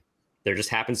Ethereum. There just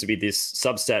happens to be this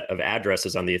subset of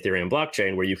addresses on the Ethereum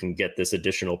blockchain where you can get this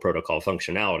additional protocol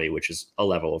functionality, which is a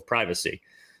level of privacy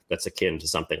that's akin to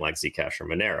something like Zcash or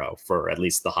Monero for at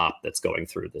least the hop that's going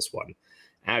through this one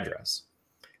address.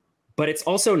 But it's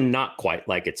also not quite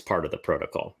like it's part of the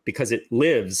protocol, because it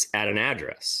lives at an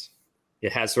address.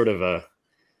 It has sort of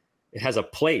it has a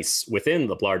place within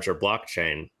the larger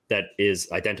blockchain that is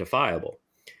identifiable.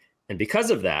 And because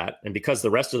of that, and because the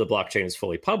rest of the blockchain is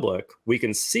fully public, we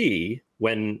can see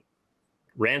when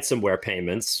ransomware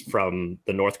payments from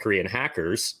the North Korean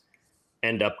hackers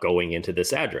end up going into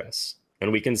this address.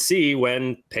 And we can see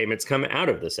when payments come out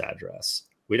of this address.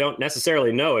 We don't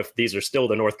necessarily know if these are still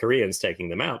the North Koreans taking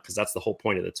them out, because that's the whole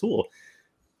point of the tool.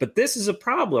 But this is a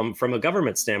problem from a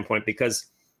government standpoint, because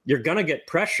you're going to get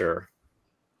pressure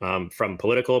from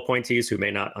political appointees who may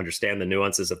not understand the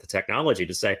nuances of the technology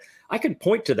to say, I can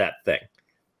point to that thing.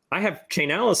 I have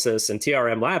Chainalysis and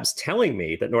TRM Labs telling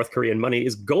me that North Korean money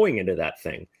is going into that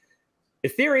thing.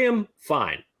 Ethereum,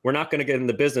 fine. We're not going to get in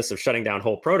the business of shutting down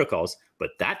whole protocols, but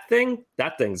that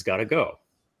thing's got to go.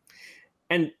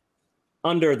 And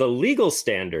under the legal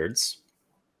standards,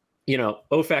 you know,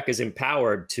 OFAC is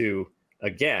empowered to,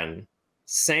 again,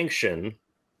 sanction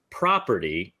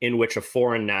property in which a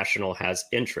foreign national has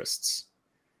interests.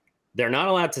 They're not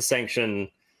allowed to sanction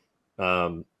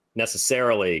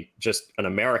necessarily just an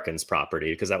American's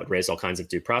property, because that would raise all kinds of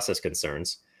due process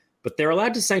concerns, but they're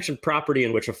allowed to sanction property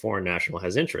in which a foreign national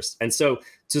has interest. And so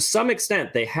to some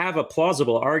extent, they have a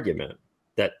plausible argument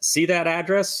that, see that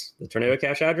address, the Tornado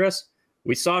Cash address?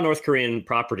 We saw North Korean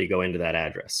property go into that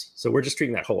address. So we're just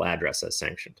treating that whole address as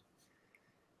sanctioned.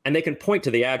 And they can point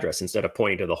to the address instead of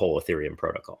pointing to the whole Ethereum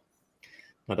protocol.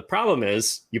 Now, the problem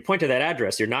is, you point to that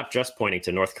address, you're not just pointing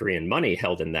to North Korean money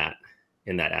held in that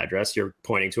address, you're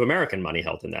pointing to American money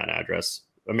held in that address,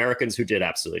 Americans who did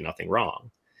absolutely nothing wrong.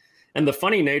 And the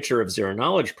funny nature of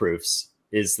zero-knowledge proofs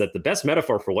is that the best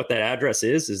metaphor for what that address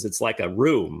is it's like a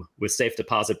room with safe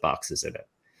deposit boxes in it.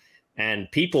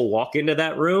 And people walk into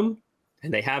that room,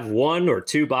 and they have one or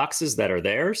two boxes that are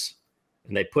theirs,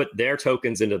 and they put their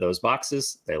tokens into those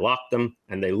boxes, they lock them,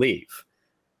 and they leave.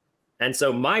 And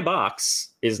so my box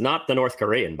is not the North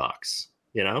Korean box,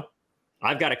 you know?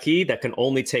 I've got a key that can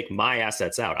only take my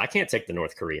assets out. I can't take the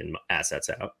North Korean assets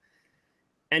out.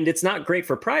 And it's not great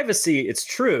for privacy, it's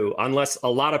true, unless a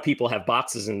lot of people have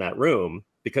boxes in that room,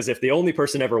 because if the only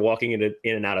person ever walking in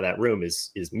and out of that room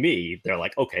is me, they're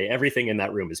like, okay, everything in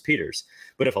that room is Peter's.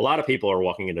 But if a lot of people are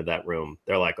walking into that room,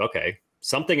 they're like, okay,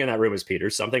 something in that room is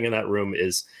Peter's, something in that room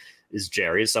is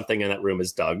Jerry's, something in that room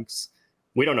is Doug's.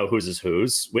 We don't know whose is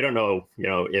whose. We don't know, you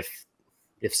know, if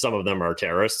some of them are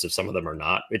terrorists, if some of them are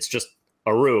not. It's just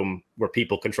a room where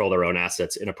people control their own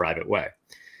assets in a private way.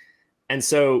 And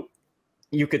so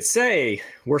you could say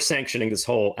we're sanctioning this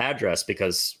whole address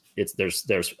because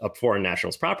there's a foreign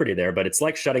national's property there, but it's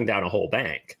like shutting down a whole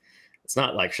bank. It's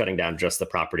not like shutting down just the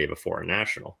property of a foreign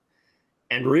national.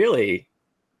 And really,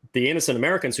 the innocent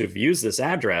Americans who've used this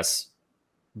address,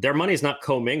 their money's not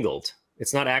commingled.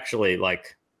 It's not actually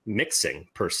like mixing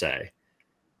per se.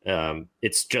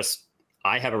 It's just,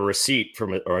 I have a receipt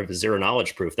or a zero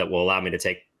knowledge proof that will allow me to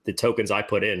take the tokens I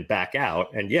put in back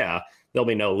out. And yeah, there'll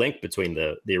be no link between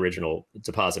the original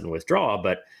deposit and withdrawal,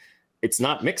 but it's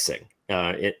not mixing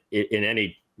in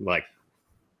any like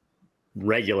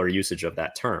regular usage of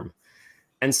that term.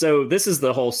 And so this is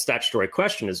the whole statutory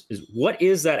question is what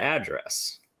is that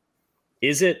address?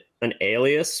 Is it an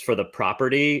alias for the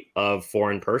property of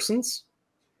foreign persons?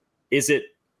 Is it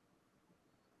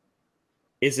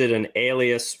an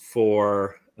alias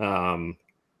for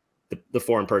the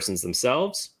foreign persons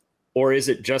themselves? Or is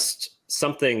it just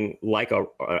something like a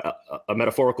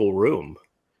metaphorical room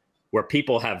where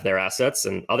people have their assets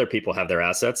and other people have their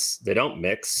assets? They don't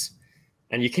mix.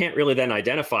 And you can't really then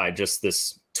identify just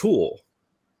this tool,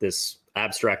 this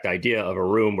abstract idea of a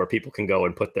room where people can go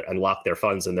and and lock their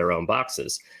funds in their own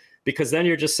boxes, because then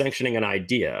you're just sanctioning an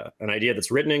idea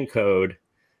that's written in code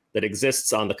that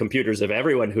exists on the computers of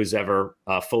everyone who's ever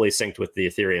fully synced with the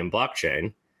Ethereum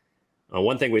blockchain.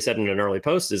 One thing we said in an early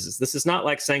post is this is not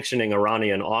like sanctioning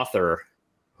Iranian author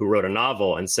who wrote a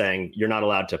novel and saying you're not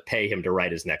allowed to pay him to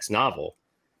write his next novel.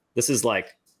 This is like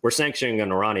we're sanctioning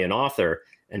an Iranian author,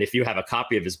 and if you have a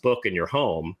copy of his book in your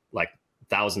home, like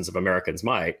thousands of Americans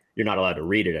might, you're not allowed to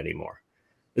read it anymore.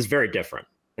 It's very different.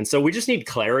 And so we just need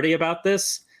clarity about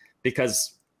this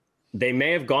because they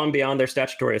may have gone beyond their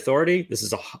statutory authority. This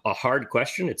is a hard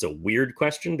question. It's a weird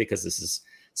question because this is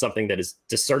something that is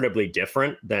discernibly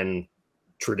different than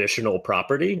traditional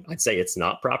property. I'd say it's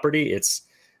not property. It's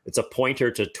a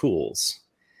pointer to tools.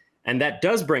 And that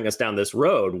does bring us down this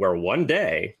road where one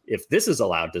day, if this is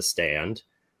allowed to stand,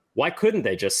 why couldn't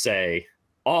they just say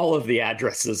all of the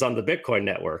addresses on the Bitcoin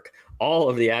network, all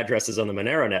of the addresses on the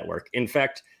Monero network, in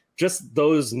fact, just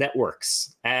those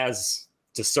networks as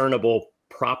discernible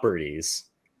properties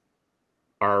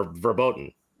are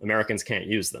verboten. Americans can't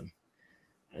use them.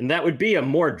 And that would be a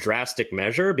more drastic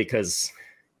measure because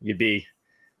you'd be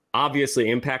obviously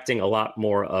impacting a lot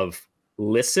more of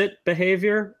licit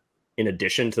behavior in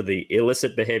addition to the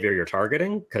illicit behavior you're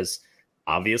targeting, because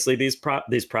obviously these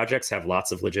projects have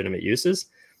lots of legitimate uses.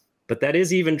 But that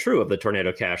is even true of the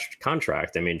Tornado Cash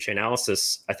contract. I mean,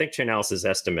 I think Chainalysis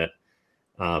estimate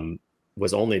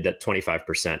was only that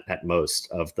 25% at most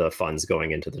of the funds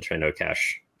going into the Tornado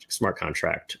Cash smart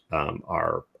contract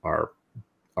are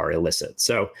illicit.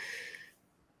 So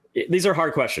these are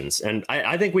hard questions. And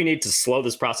I think we need to slow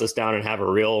this process down and have a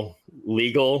real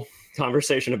legal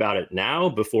conversation about it now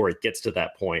before it gets to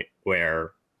that point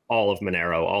where all of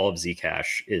Monero, all of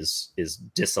Zcash is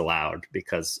disallowed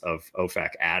because of OFAC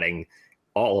adding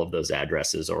all of those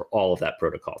addresses or all of that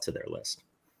protocol to their list.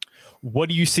 What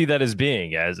do you see that as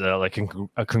being? As like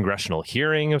a congressional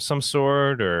hearing of some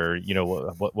sort, or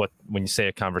what when you say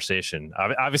a conversation?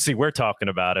 Obviously, we're talking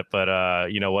about it, but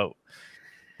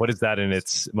what is that in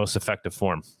its most effective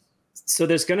form? So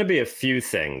there's going to be a few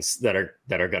things that are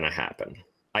going to happen.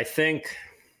 I think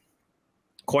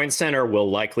CoinCenter will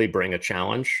likely bring a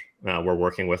challenge. We're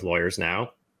working with lawyers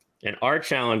now. And our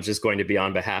challenge is going to be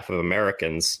on behalf of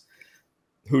Americans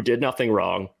who did nothing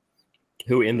wrong,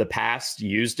 who in the past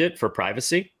used it for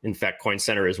privacy. In fact,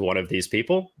 CoinCenter is one of these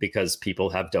people because people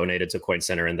have donated to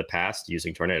CoinCenter in the past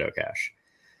using Tornado Cash.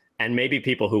 And maybe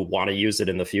people who want to use it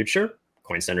in the future.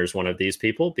 CoinCenter is one of these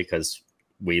people because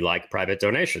we like private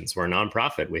donations. We're a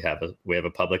nonprofit. We have a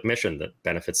public mission that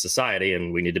benefits society,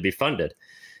 and we need to be funded.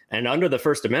 And under the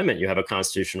First Amendment, you have a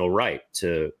constitutional right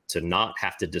to not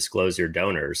have to disclose your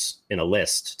donors in a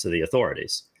list to the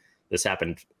authorities. This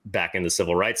happened back in the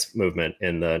civil rights movement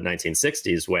in the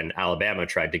 1960s when Alabama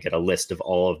tried to get a list of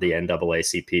all of the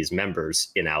NAACP's members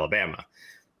in Alabama,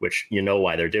 which you know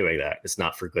why they're doing that. It's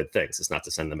not for good things. It's not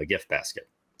to send them a gift basket.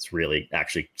 It's really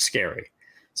actually scary.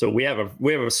 So we have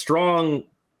a strong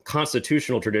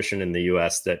constitutional tradition in the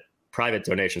US that private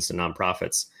donations to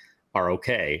nonprofits are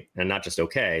okay, and not just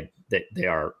okay, they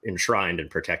are enshrined and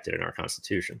protected in our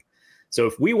Constitution. So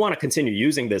if we want to continue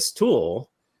using this tool,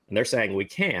 and they're saying we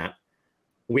can't,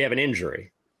 we have an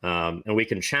injury, and we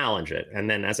can challenge it. And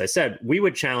then, as I said, we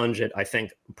would challenge it, I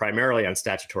think, primarily on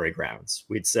statutory grounds.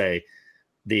 We'd say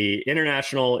the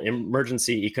International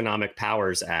Emergency Economic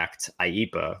Powers Act,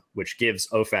 IEPA, which gives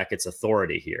OFAC its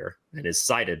authority here and is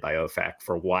cited by OFAC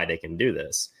for why they can do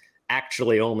this,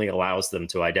 actually only allows them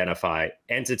to identify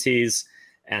entities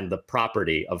and the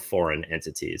property of foreign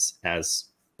entities as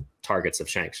targets of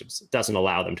sanctions. It doesn't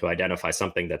allow them to identify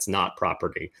something that's not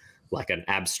property like an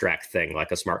abstract thing,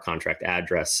 like a smart contract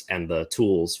address and the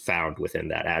tools found within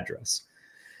that address.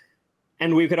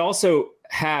 And we could also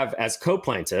have as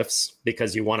co-plaintiffs,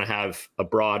 because you want to have a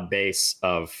broad base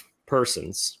of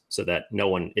persons so that no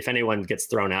one, if anyone gets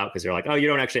thrown out because you're like, oh, you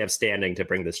don't actually have standing to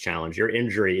bring this challenge, your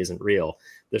injury isn't real,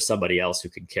 there's somebody else who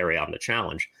could carry on the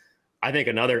challenge. I think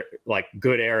another like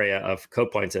good area of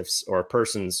co-plaintiffs or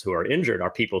persons who are injured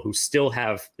are people who still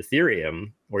have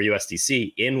Ethereum or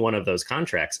USDC in one of those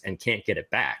contracts and can't get it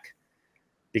back.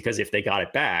 Because if they got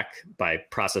it back by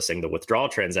processing the withdrawal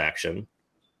transaction,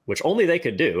 which only they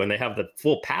could do, and they have the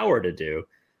full power to do,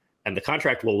 and the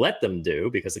contract will let them do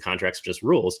because the contract's just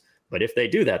rules. But if they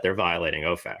do that, they're violating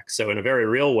OFAC. So in a very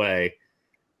real way,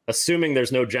 assuming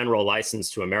there's no general license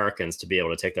to Americans to be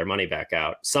able to take their money back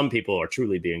out, some people are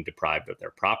truly being deprived of their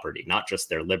property, not just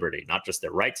their liberty, not just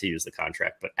their right to use the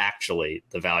contract, but actually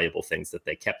the valuable things that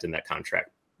they kept in that contract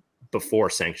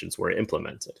before sanctions were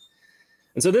implemented.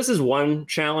 And so this is one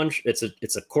challenge. It's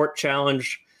a court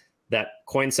challenge that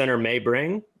CoinCenter may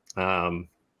bring.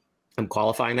 I'm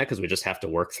qualifying that because we just have to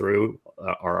work through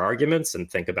our arguments and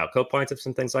think about co-plaintiffs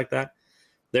and things like that.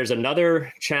 There's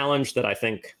another challenge that I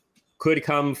think could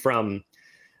come from,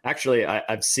 actually,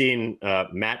 I've seen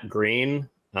Matt Green,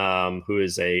 who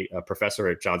is a professor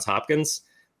at Johns Hopkins,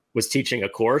 was teaching a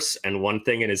course, and one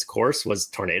thing in his course was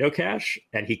Tornado Cash,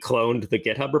 and he cloned the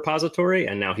GitHub repository,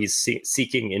 and now he's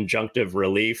seeking injunctive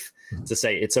relief to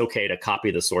say it's okay to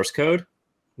copy the source code,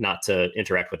 not to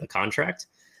interact with the contract.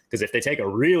 Because if they take a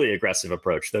really aggressive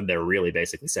approach, then they're really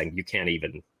basically saying you can't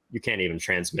even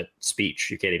transmit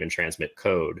speech, you can't even transmit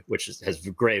code, which has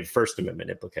grave First Amendment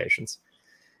implications.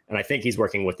 And I think he's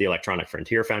working with the Electronic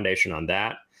Frontier Foundation on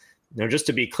that. Now, just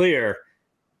to be clear,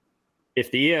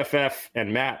 if the EFF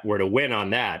and Matt were to win on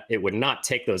that, it would not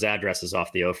take those addresses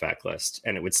off the OFAC list,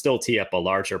 and it would still tee up a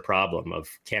larger problem of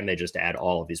can they just add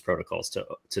all of these protocols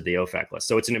to the OFAC list.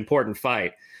 So it's an important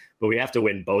fight, but we have to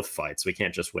win both fights. We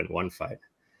can't just win one fight.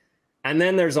 And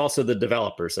then there's also the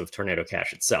developers of Tornado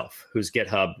Cash itself, whose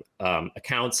GitHub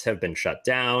accounts have been shut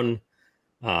down.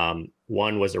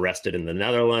 One was arrested in the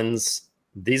Netherlands.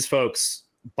 These folks,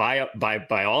 by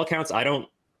all accounts, I'm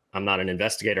not an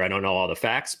investigator. I don't know all the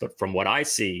facts, but from what I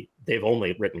see, they've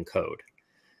only written code.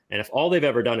 And if all they've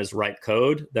ever done is write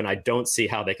code, then I don't see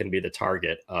how they can be the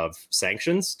target of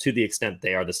sanctions to the extent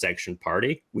they are the sanctioned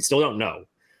party. We still don't know.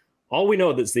 All we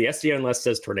know is the SDN list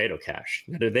says Tornado Cash.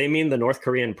 Now, do they mean the North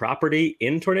Korean property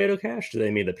in Tornado Cash? Do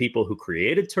they mean the people who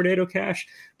created Tornado Cash?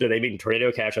 Do they mean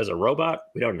Tornado Cash as a robot?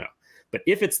 We don't know. But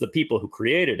if it's the people who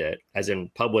created it, as in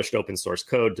published open source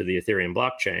code to the Ethereum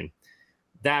blockchain,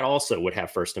 that also would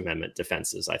have First Amendment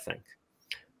defenses, I think.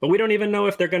 But we don't even know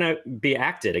if they're going to be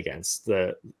acted against.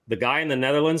 The guy in the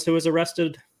Netherlands who was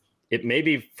arrested, it may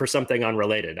be for something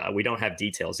unrelated. We don't have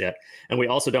details yet. And we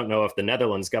also don't know if the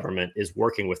Netherlands government is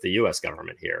working with the US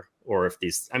government here, or if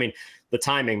these, I mean, the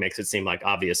timing makes it seem like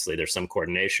obviously there's some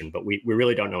coordination, but we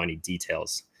really don't know any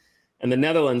details. And the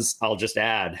Netherlands, I'll just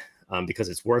add, because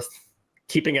it's worth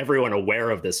keeping everyone aware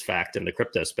of this fact in the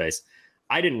crypto space.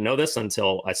 I didn't know this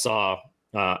until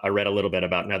I read a little bit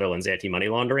about Netherlands anti-money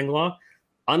laundering law.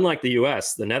 Unlike the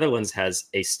US, the Netherlands has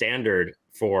a standard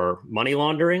for money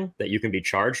laundering that you can be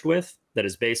charged with that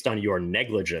is based on your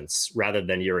negligence rather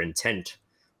than your intent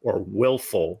or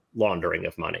willful laundering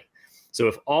of money. So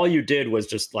if all you did was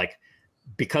just like,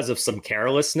 because of some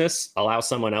carelessness, allow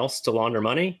someone else to launder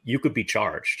money, you could be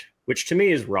charged, which to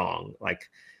me is wrong. Like,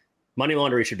 money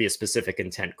laundering should be a specific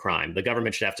intent crime. The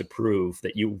government should have to prove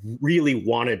that you really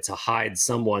wanted to hide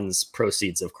someone's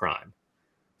proceeds of crime.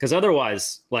 Because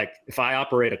otherwise, like if I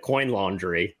operate a coin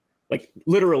laundry, like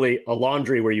literally a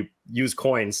laundry where you use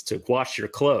coins to wash your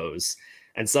clothes,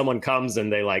 and someone comes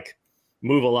and they like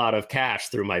move a lot of cash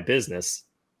through my business,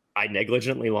 I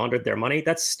negligently laundered their money.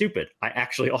 That's stupid. I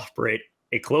actually operate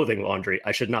a clothing laundry.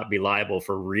 I should not be liable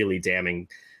for really damning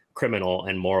criminal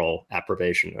and moral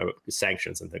approbation of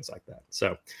sanctions and things like that.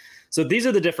 So these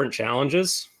are the different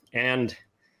challenges, and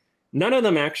none of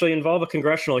them actually involve a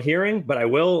congressional hearing, but I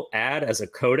will add as a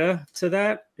coda to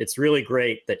that, it's really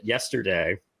great that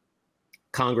yesterday,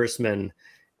 Congressman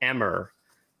Emmer,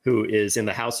 who is in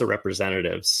the House of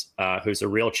Representatives, who's a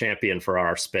real champion for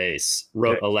our space,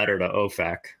 wrote a letter to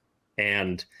OFAC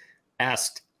and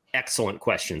asked excellent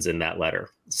questions in that letter.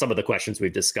 Some of the questions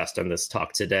we've discussed on this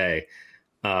talk today,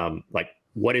 like,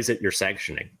 what is it you're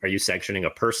sanctioning? Are you sanctioning a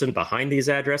person behind these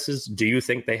addresses? Do you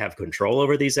think they have control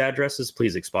over these addresses?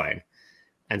 Please explain.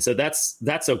 And so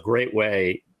that's a great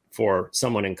way for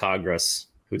someone in Congress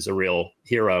who's a real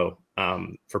hero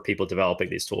for people developing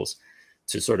these tools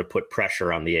to sort of put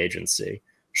pressure on the agency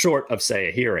short of, say,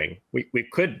 a hearing. We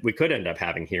could end up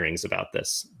having hearings about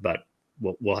this, but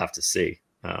we'll have to see.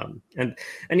 And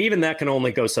even that can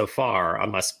only go so far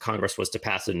unless Congress was to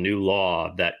pass a new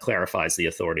law that clarifies the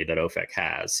authority that OFAC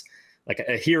has. Like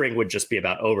a hearing would just be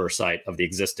about oversight of the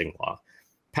existing law.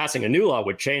 Passing a new law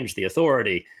would change the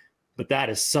authority, but that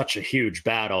is such a huge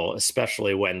battle,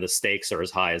 especially when the stakes are as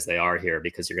high as they are here,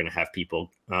 because you're going to have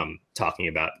people talking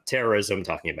about terrorism,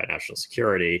 talking about national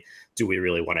security. Do we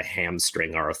really want to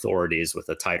hamstring our authorities with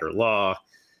a tighter law?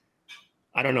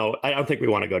 I don't know. I don't think we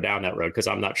want to go down that road because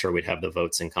I'm not sure we'd have the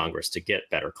votes in Congress to get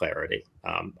better clarity.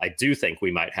 I do think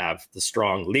we might have the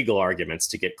strong legal arguments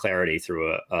to get clarity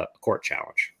through a court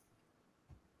challenge.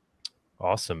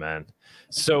 Awesome, man.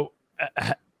 So,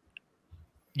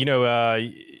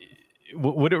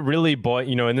 would it really boil,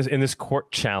 in this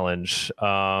court challenge,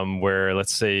 where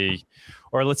let's say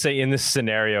in this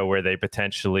scenario where they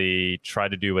potentially try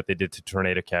to do what they did to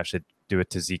Tornado Cash, they do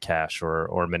it to Zcash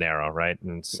or Monero, right?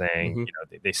 And saying,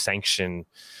 they sanction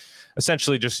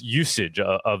essentially just usage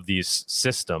of these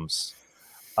systems.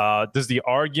 Does the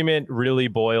argument really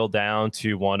boil down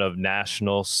to one of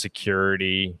national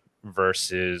security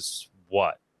versus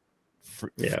what?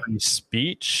 Free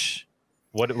speech?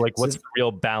 What's the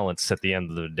real balance at the end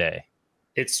of the day?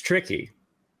 It's tricky.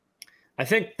 I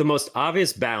think the most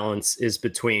obvious balance is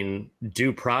between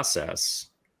due process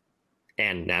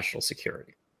and national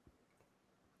security.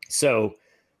 So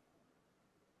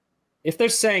if they're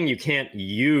saying you can't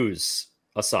use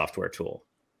a software tool,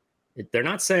 they're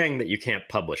not saying that you can't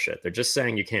publish it. They're just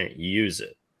saying you can't use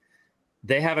it.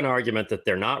 They have an argument that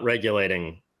they're not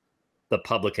regulating the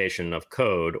publication of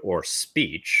code or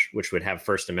speech, which would have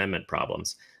First Amendment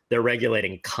problems. They're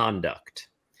regulating conduct.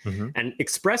 And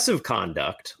expressive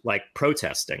conduct, like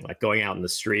protesting, like going out in the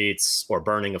streets or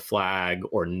burning a flag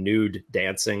or nude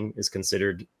dancing, is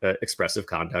considered expressive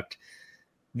conduct.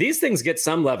 These things get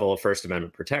some level of First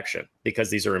Amendment protection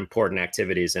because these are important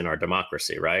activities in our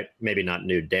democracy, right? Maybe not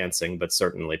nude dancing, but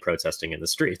certainly protesting in the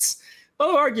streets.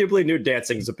 Although arguably nude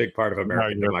dancing is a big part of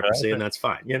American democracy, and that's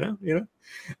fine,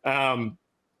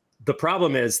 The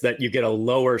problem is that you get a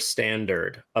lower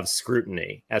standard of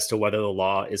scrutiny as to whether the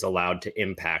law is allowed to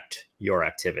impact your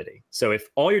activity. So if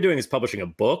all you're doing is publishing a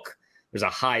book, there's a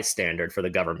high standard for the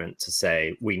government to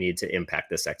say, we need to impact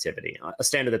this activity, a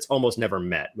standard that's almost never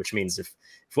met, which means if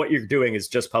what you're doing is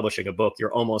just publishing a book,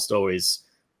 you're almost always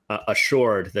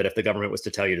assured that if the government was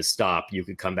to tell you to stop, you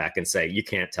could come back and say, you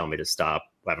can't tell me to stop.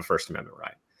 I have a First Amendment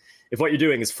right. If what you're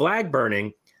doing is flag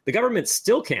burning, the government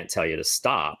still can't tell you to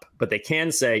stop, but they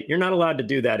can say, you're not allowed to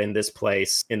do that in this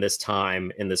place, in this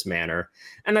time, in this manner.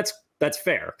 And that's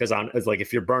fair, because it's like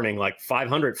if you're burning like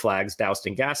 500 flags doused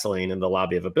in gasoline in the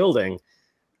lobby of a building,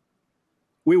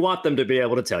 we want them to be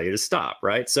able to tell you to stop,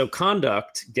 right? So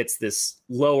conduct gets this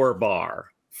lower bar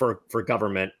for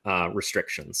government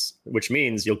restrictions, which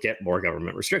means you'll get more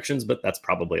government restrictions, but that's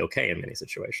probably okay in many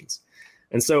situations.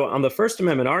 And so on the First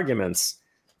Amendment arguments,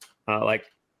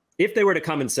 if they were to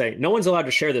come and say, no one's allowed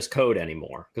to share this code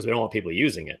anymore because we don't want people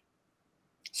using it,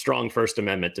 strong First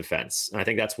Amendment defense. And I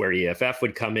think that's where EFF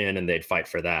would come in and they'd fight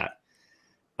for that.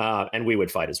 And we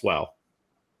would fight as well.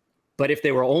 But if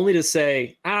they were only to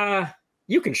say,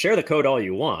 you can share the code all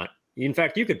you want. In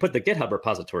fact, you could put the GitHub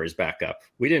repositories back up.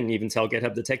 We didn't even tell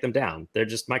GitHub to take them down. They're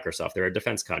just Microsoft. They're a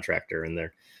defense contractor, and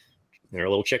they're a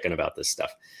little chicken about this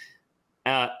stuff.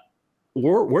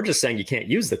 We're just saying you can't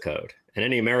use the code. And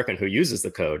any American who uses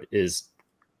the code is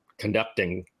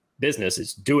conducting business,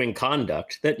 is doing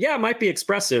conduct that, might be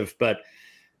expressive, but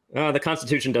the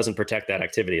Constitution doesn't protect that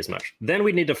activity as much. Then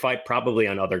we need to fight probably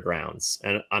on other grounds.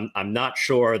 And I'm not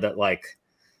sure that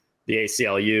the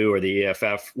ACLU or the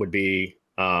EFF would be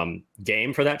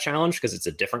game for that challenge, because it's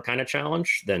a different kind of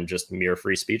challenge than just mere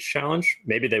free speech challenge.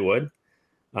 Maybe they would.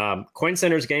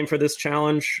 CoinCenter's game for this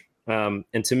challenge. And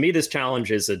to me, this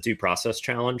challenge is a due process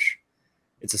challenge.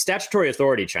 It's a statutory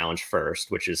authority challenge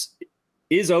first, which is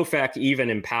OFAC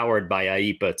even empowered by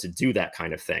IEPA to do that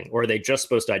kind of thing? Or are they just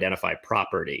supposed to identify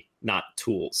property, not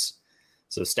tools?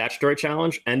 So statutory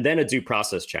challenge, and then a due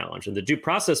process challenge. And the due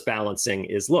process balancing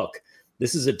is, look,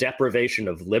 this is a deprivation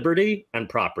of liberty and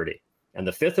property. And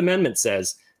the Fifth Amendment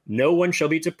says no one shall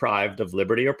be deprived of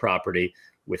liberty or property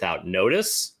without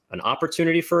notice, an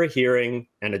opportunity for a hearing,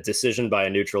 and a decision by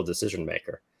a neutral decision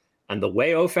maker. And the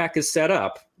way OFAC is set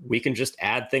up, we can just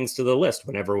add things to the list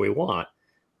whenever we want,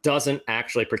 doesn't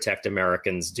actually protect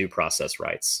Americans' due process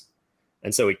rights.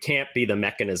 And so it can't be the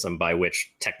mechanism by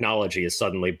which technology is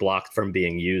suddenly blocked from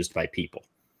being used by people.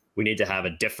 We need to have a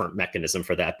different mechanism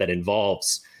for that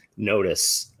involves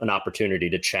notice, an opportunity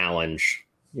to challenge,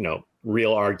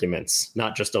 real arguments,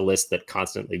 not just a list that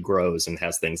constantly grows and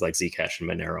has things like Zcash and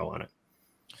Monero on it.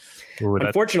 Ooh,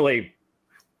 unfortunately,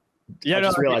 I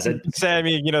just realized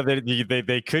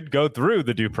they could go through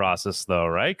the due process though,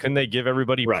 right? Couldn't they give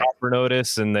everybody proper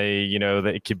notice, and they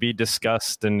it could be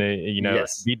discussed and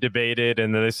be debated,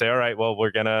 and then they say, all right, well,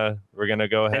 we're gonna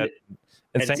go ahead.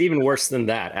 And it's even worse than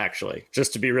that, actually,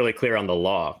 just to be really clear on the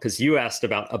law, because you asked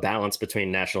about a balance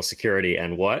between national security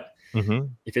and what?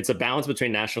 If it's a balance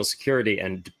between national security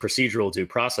and procedural due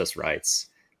process rights,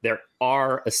 there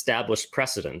are established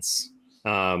precedents.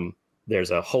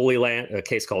 There's a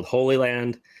case called Holy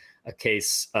Land, a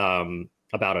case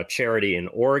about a charity in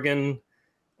Oregon.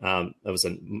 It was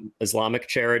an Islamic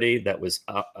charity that was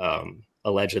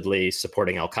allegedly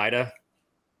supporting Al-Qaeda.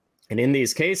 And in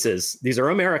these cases, these are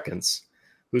Americans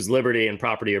whose liberty and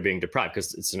property are being deprived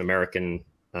because it's an American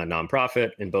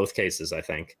nonprofit in both cases, I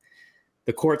think.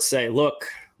 The courts say, look,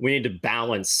 we need to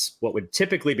balance what would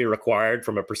typically be required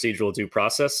from a procedural due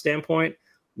process standpoint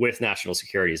with national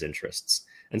security's interests.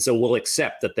 And so we'll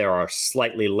accept that there are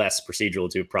slightly less procedural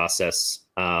due process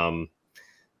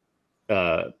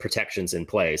protections in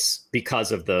place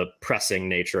because of the pressing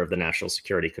nature of the national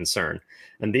security concern.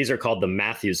 And these are called the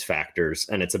Matthews factors,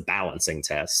 and it's a balancing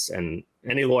test. And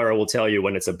any lawyer will tell you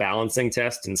when it's a balancing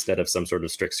test instead of some sort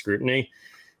of strict scrutiny,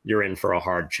 you're in for a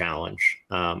hard challenge.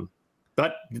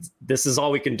 But this is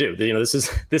all we can do. This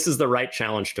is the right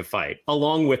challenge to fight,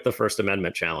 along with the First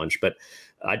Amendment challenge. But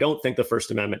I don't think the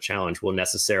First Amendment challenge will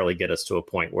necessarily get us to a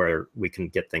point where we can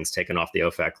get things taken off the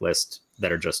OFAC list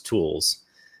that are just tools.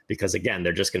 Because again,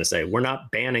 they're just going to say, we're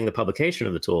not banning the publication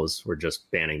of the tools, we're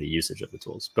just banning the usage of the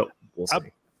tools. But we'll see.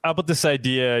 How about this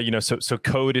idea, so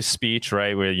code is speech,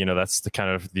 right? Where, that's the kind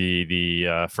of the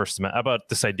First Amendment. How about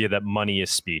this idea that money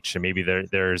is speech, and maybe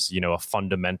there's, a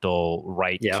fundamental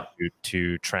right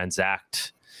to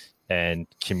transact and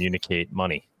communicate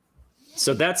money?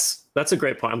 So that's a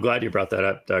great point. I'm glad you brought that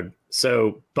up, Doug.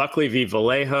 So Buckley v.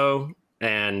 Vallejo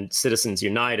and Citizens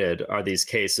United are these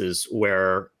cases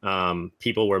where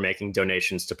people were making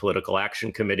donations to political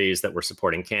action committees that were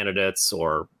supporting candidates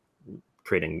or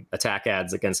creating attack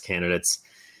ads against candidates.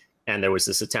 And there was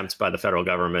this attempt by the federal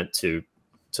government to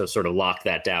sort of lock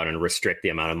that down and restrict the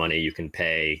amount of money you can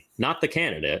pay, not the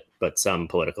candidate, but some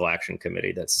political action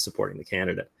committee that's supporting the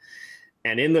candidate.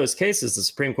 And in those cases, the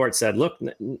Supreme Court said, look,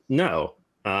 no,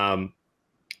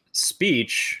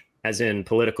 speech, as in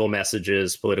political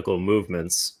messages, political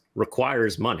movements,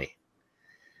 requires money.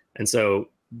 And so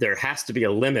there has to be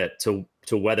a limit to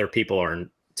whether people are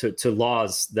to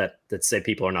laws that say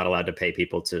people are not allowed to pay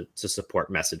people to support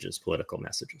messages, political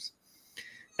messages.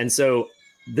 And so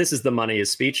this is the money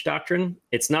is speech doctrine.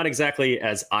 It's not exactly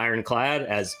as ironclad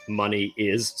as money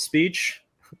is speech.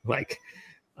 Like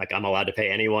I'm allowed to pay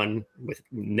anyone with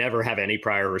never have any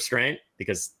prior restraint,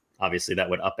 because obviously that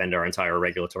would upend our entire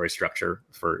regulatory structure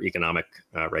for economic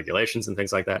regulations and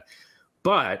things like that.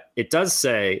 But it does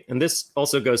say, and this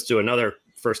also goes to another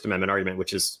First Amendment argument,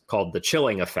 which is called the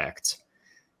chilling effect.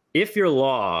 If your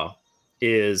law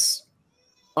is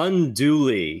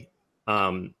unduly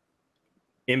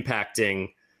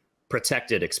impacting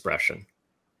protected expression,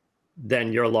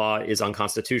 then your law is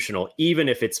unconstitutional, even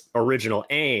if its original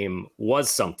aim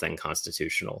was something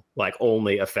constitutional, like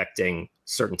only affecting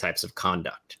certain types of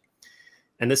conduct.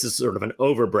 And this is sort of an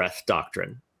overbreadth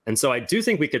doctrine. And so I do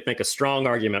think we could make a strong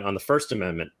argument on the First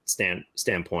Amendment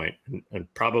standpoint,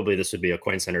 and probably this would be a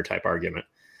CoinCenter type argument,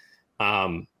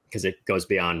 because it goes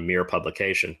beyond mere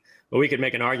publication. But we could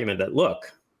make an argument that,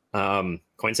 look,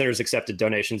 CoinCenter's accepted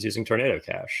donations using Tornado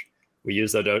Cash. We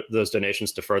use those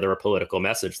donations to further a political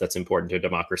message that's important to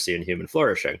democracy and human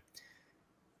flourishing.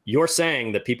 You're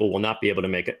saying that people will not be able to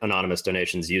make anonymous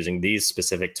donations using these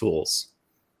specific tools.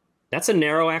 That's a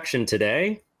narrow action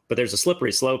today, but there's a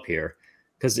slippery slope here.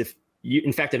 Because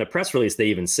in fact, in a press release, they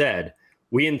even said,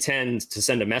 we intend to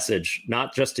send a message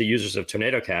not just to users of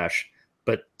Tornado Cash,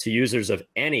 but to users of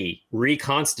any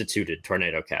reconstituted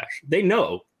Tornado Cash. They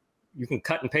know you can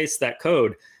cut and paste that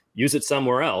code, use it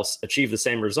somewhere else, achieve the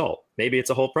same result. Maybe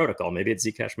it's a whole protocol. Maybe it's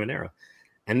Zcash Monero.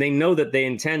 And they know that they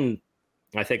intend,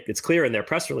 I think it's clear in their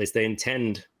press release, they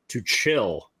intend to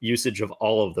chill usage of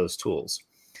all of those tools.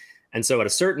 And so at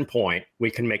a certain point, we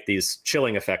can make these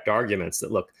chilling effect arguments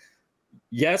that, look,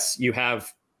 yes, you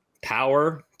have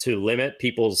power to limit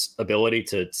people's ability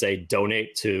to, say,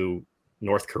 donate to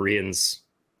North Koreans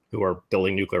who are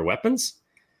building nuclear weapons.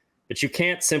 But you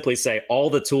can't simply say all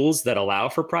the tools that allow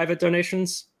for private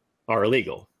donations are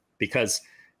illegal, because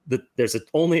there's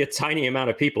only a tiny amount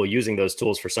of people using those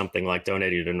tools for something like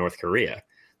donating to North Korea.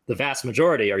 The vast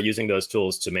majority are using those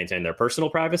tools to maintain their personal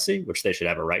privacy, which they should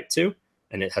have a right to,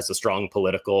 and it has a strong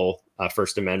political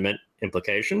First Amendment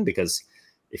implication, because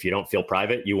if you don't feel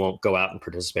private, you won't go out and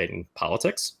participate in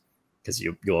politics, because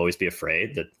you'll always be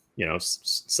afraid that, you know,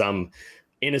 some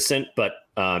innocent but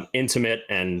intimate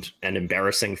and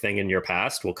embarrassing thing in your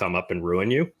past will come up and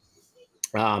ruin you.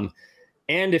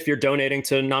 And if you're donating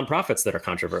to nonprofits that are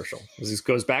controversial, this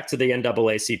goes back to the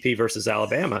NAACP versus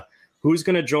Alabama. Who's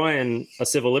going to join a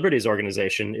civil liberties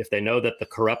organization if they know that the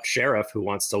corrupt sheriff who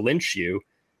wants to lynch you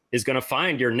is going to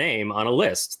find your name on a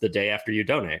list the day after you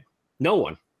donate? No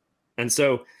one. And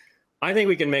so I think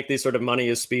we can make these sort of money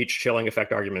is speech, chilling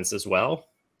effect arguments as well.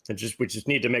 And we just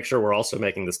need to make sure we're also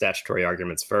making the statutory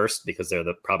arguments first, because they're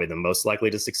probably the most likely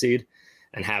to succeed,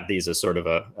 and have these as sort of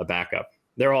a backup.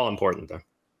 They're all important,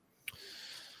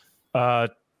 though.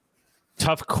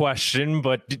 Tough question,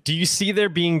 but do you see there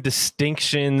being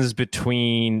distinctions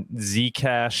between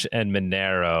Zcash and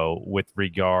Monero with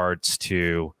regards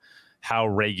to how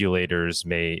regulators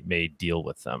may deal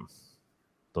with them,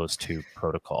 those two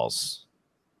protocols?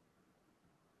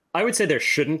 I would say there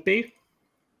shouldn't be,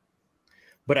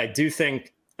 but I do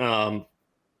think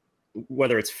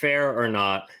whether it's fair or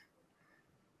not,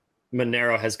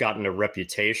 Monero has gotten a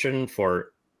reputation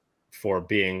for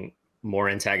being more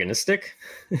antagonistic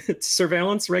to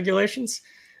surveillance regulations.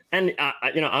 And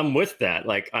I'm with that.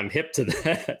 Like, I'm hip to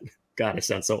that. God, I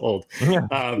sound so old. Yeah.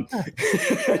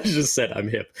 I just said I'm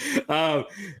hip.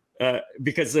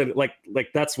 Because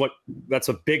that's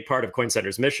a big part of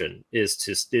CoinCenter's mission is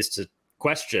to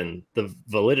question the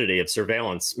validity of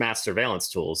mass surveillance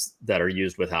tools that are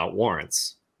used without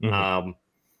warrants. Mm-hmm.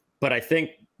 But I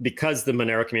think because the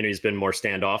Monero community has been more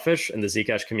standoffish and the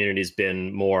Zcash community has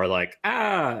been more like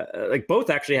both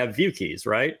actually have view keys,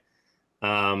 right?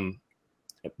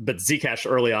 But Zcash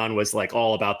early on was like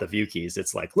all about the view keys.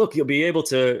 It's like, look, you'll be able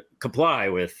to comply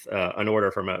with an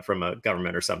order from a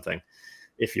government or something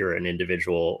if you're an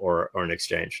individual or an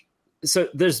exchange. So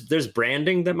there's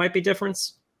branding that might be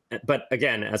different. But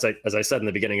again, as I said in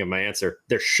the beginning of my answer,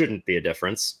 there shouldn't be a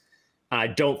difference. I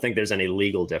don't think there's any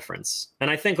legal difference. And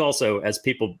I think also as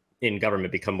people in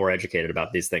government become more educated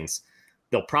about these things,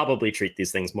 they'll probably treat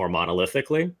these things more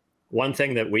monolithically. One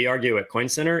thing that we argue at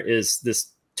CoinCenter is this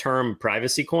term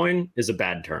privacy coin is a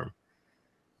bad term,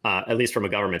 at least from a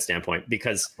government standpoint,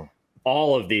 because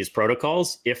all of these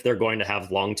protocols, if they're going to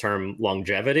have long-term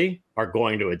longevity, are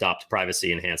going to adopt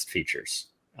privacy enhanced features.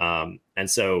 And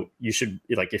so you should,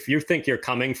 like, if you think you're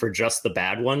coming for just the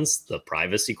bad ones, the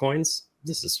privacy coins,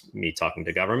 this is me talking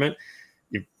to government,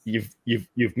 you've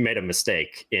made a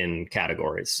mistake in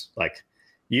categories. Like,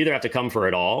 you either have to come for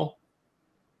it all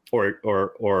or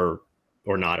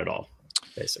not at all,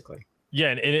 basically. Yeah,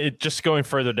 and it just going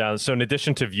further down. So in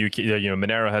addition to view key,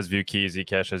 Monero has view keys,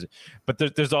 Zcash has, but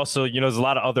there's also, there's a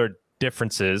lot of other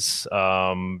differences.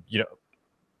 I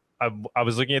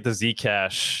was looking at the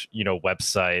Zcash,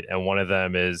 website, and one of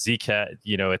them is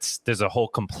Zcash. There's a whole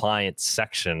compliance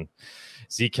section.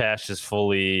 Zcash is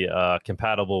fully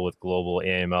compatible with global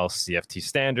AML CFT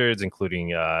standards,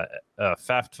 including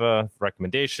FATF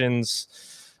recommendations.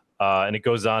 And it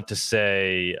goes on to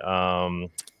say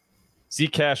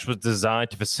Zcash was designed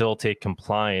to facilitate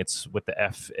compliance with the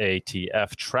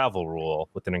FATF travel rule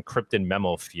with an encrypted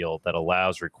memo field that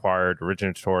allows required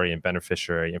originatory and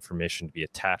beneficiary information to be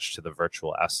attached to the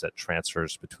virtual asset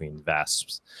transfers between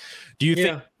VASPs. Do you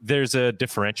think there's a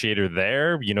differentiator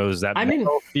there? Is that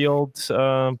memo field?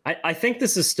 I think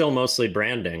this is still mostly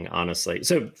branding, honestly.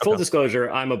 So full disclosure,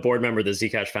 I'm a board member of the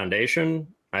Zcash Foundation.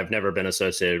 I've never been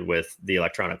associated with the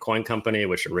electronic coin company,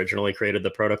 which originally created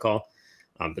the protocol.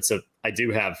 But so I do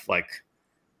have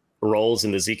roles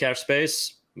in the Zcash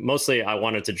space. Mostly I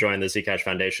wanted to join the Zcash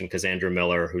Foundation because Andrew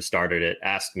Miller, who started it,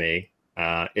 asked me.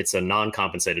 It's a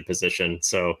non-compensated position,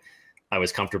 so I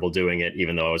was comfortable doing it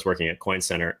even though I was working at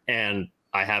CoinCenter. And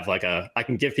I have I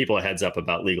can give people a heads up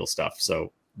about legal stuff.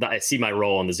 So I see my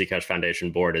role on the Zcash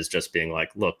Foundation board as just being like,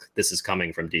 look, this is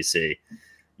coming from DC.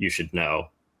 You should know.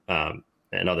 And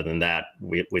other than that,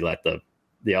 we let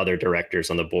the other directors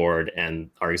on the board and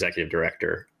our executive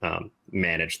director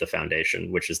manage the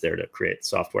foundation, which is there to create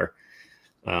software.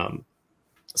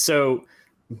 So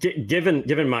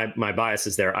given my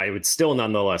biases there, I would still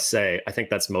nonetheless say I think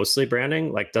that's mostly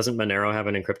branding. Like, doesn't Monero have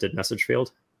an encrypted message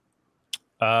field?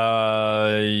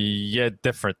 Yeah,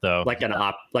 different though. Like an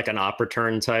op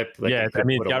return type. Like, yeah, I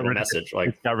mean, it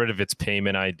got rid of its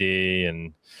payment ID,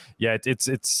 and yeah,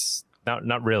 it's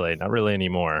not really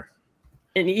anymore.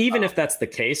 And even if that's the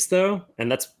case, though,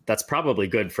 and that's probably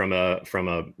good from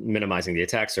a minimizing the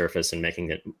attack surface and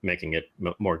making it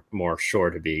more sure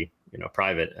to be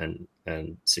private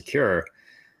and secure.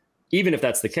 Even if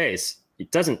that's the case, it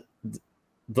doesn't.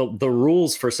 the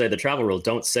rules for, say, the travel rule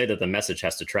don't say that the message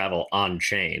has to travel on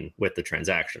chain with the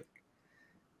transaction.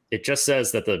 It just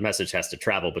says that the message has to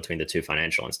travel between the two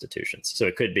financial institutions. So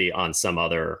it could be on some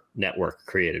other network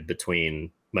created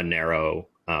between Monero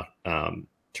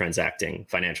transacting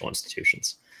financial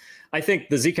institutions. I think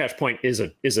the Zcash point is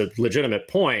a legitimate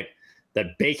point,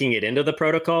 that baking it into the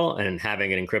protocol and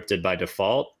having it encrypted by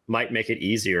default might make it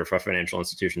easier for financial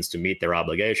institutions to meet their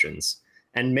obligations,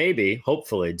 and maybe,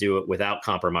 hopefully, do it without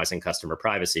compromising customer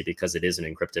privacy, because it is an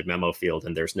encrypted memo field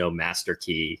and there's no master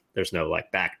key, there's no like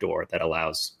backdoor that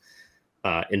allows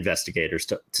investigators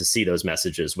to see those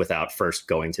messages without first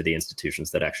going to the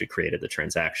institutions that actually created the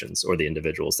transactions, or the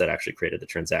individuals that actually created the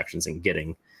transactions, and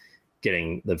getting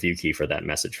the view key for that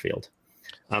message field.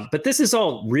 But this is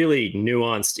all really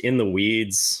nuanced, in the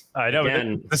weeds. I know.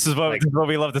 Again, this is what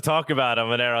we love to talk about on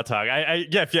Monero Talk.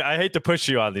 I hate to push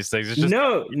you on these things. It's just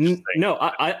no.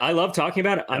 I love talking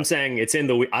about it. I'm saying it's in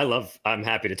the. I'm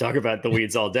happy to talk about the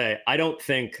weeds all day. I don't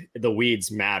think the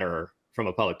weeds matter from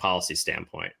a public policy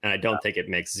standpoint, and I don't think it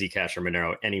makes Zcash or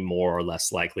Monero any more or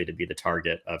less likely to be the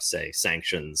target of, say,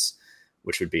 sanctions,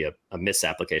 which would be a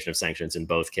misapplication of sanctions in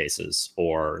both cases,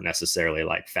 or necessarily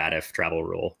like FATF travel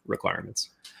rule requirements.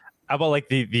 How about like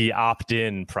the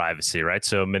opt-in privacy, right?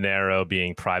 So Monero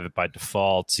being private by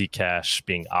default, Zcash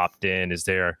being opt-in. Is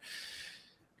there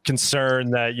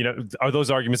concern that, are those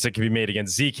arguments that can be made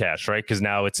against Zcash, right? Because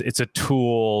now it's a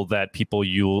tool that people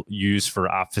use for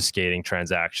obfuscating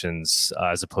transactions,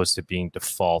 as opposed to being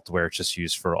default, where it's just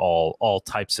used for all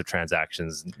types of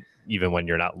transactions, even when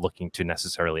you're not looking to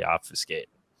necessarily obfuscate.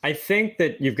 I think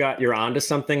that you're onto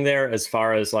something there, as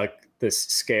far as like this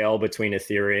scale between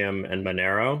Ethereum and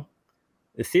Monero.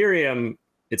 Ethereum,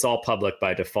 it's all public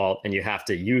by default, and you have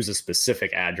to use a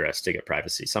specific address to get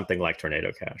privacy, something like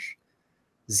Tornado Cash.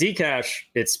 Zcash,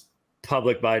 it's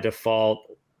public by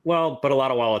default, but a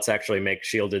lot of wallets actually make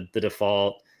shielded the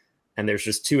default, and there's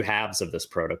just two halves of this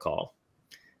protocol.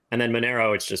 And then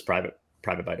Monero, it's just private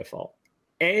by default.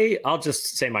 I'll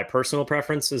just say my personal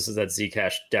preference is that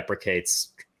Zcash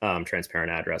deprecates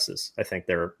transparent addresses. I think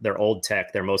they're old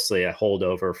tech. They're mostly a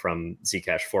holdover from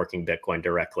Zcash forking Bitcoin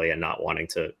directly and not wanting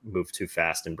to move too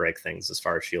fast and break things as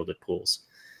far as shielded pools,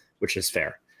 which is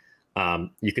fair.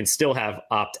 You can still have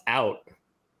opt-out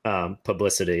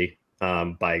publicity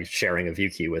by sharing a view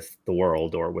key with the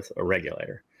world or with a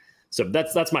regulator. So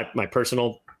that's my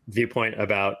personal viewpoint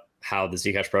about how the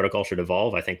Zcash protocol should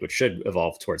evolve. I think it should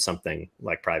evolve towards something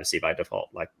like privacy by default,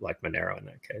 like Monero in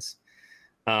that case.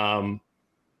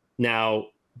 Now,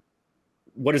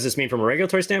 what does this mean from a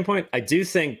regulatory standpoint? I do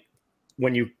think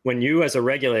when you as a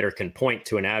regulator can point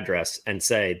to an address and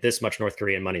say this much North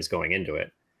Korean money is going into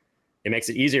it, it makes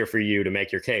it easier for you to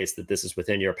make your case that this is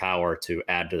within your power to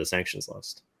add to the sanctions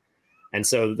list. And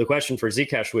so the question for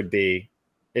Zcash would be,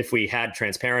 if we had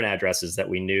transparent addresses that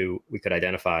we knew we could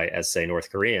identify as, say, North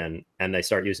Korean, and they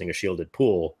start using a shielded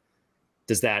pool,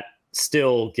 does that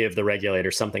still give the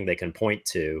regulator something they can point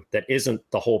to that isn't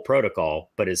the whole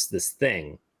protocol, but is this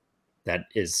thing that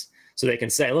is, so they can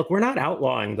say, look, we're not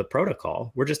outlawing the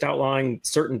protocol. We're just outlawing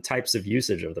certain types of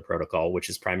usage of the protocol, which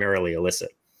is primarily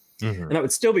illicit. Mm-hmm. And that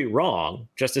would still be wrong,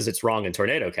 just as it's wrong in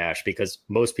Tornado Cash, because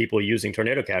most people using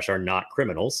Tornado Cash are not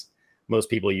criminals. Most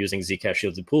people using Zcash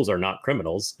shielded pools are not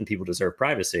criminals, and people deserve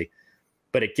privacy.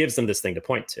 But it gives them this thing to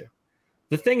point to.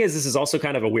 The thing is, this is also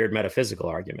kind of a weird metaphysical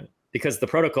argument, because the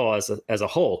protocol as a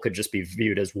whole could just be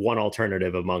viewed as one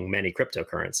alternative among many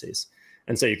cryptocurrencies.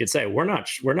 And so you could say, we're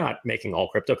not making all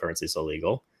cryptocurrencies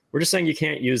illegal. We're just saying you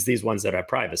can't use these ones that have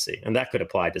privacy. And that could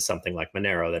apply to something like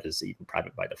Monero that is even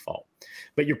private by default.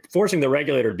 But you're forcing the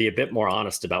regulator to be a bit more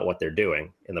honest about what they're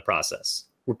doing in the process.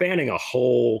 We're banning a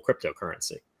whole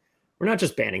cryptocurrency. We're not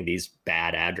just banning these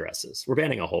bad addresses. We're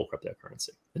banning a whole cryptocurrency.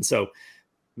 And so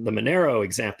the Monero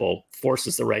example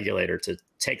forces the regulator to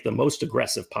take the most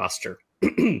aggressive posture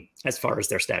as far as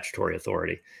their statutory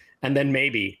authority, and then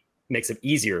maybe makes it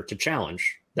easier to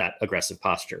challenge that aggressive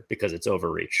posture because it's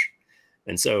overreach.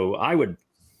 And so I would,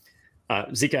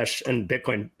 Zcash and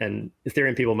Bitcoin and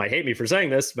Ethereum people might hate me for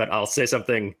saying this, but I'll say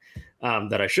something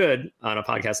that I should on a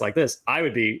podcast like this. I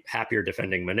would be happier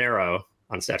defending Monero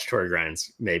on statutory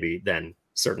grounds maybe than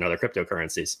certain other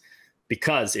cryptocurrencies,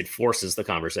 because it forces the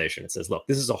conversation. It says, look,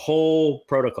 this is a whole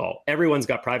protocol. Everyone's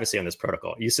got privacy on this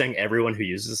protocol. You saying everyone who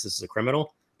uses this is a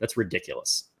criminal? That's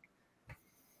ridiculous.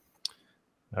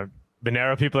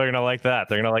 Monero people are gonna like that.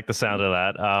 They're gonna like the sound of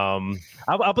that. How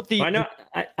about the?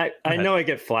 I know I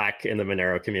get flack in the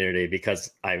Monero community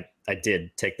because I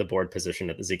did take the board position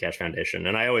at the Zcash Foundation,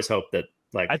 and I always hope that,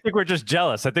 like, I think we're just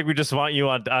jealous. I think we just want you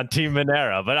on Team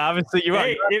Monero, but obviously you are.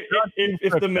 Hey,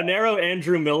 if the Monero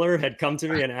Andrew Miller had come to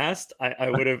me and asked,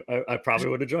 I probably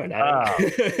would have joined. I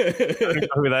don't know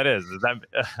who that is.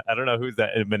 I don't know who's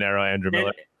that Monero Andrew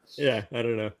Miller. Yeah, I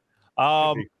don't know.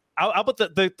 How about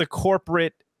the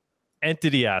corporate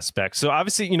entity aspect? So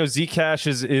obviously, Zcash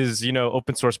is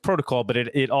open source protocol, but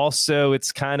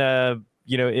it's kind of,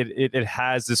 it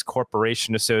has this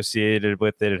corporation associated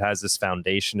with it. It has this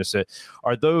foundation.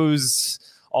 Are those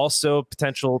also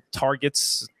potential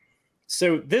targets?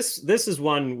 So this is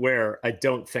one where I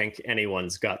don't think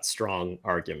anyone's got strong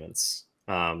arguments.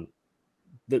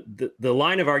 The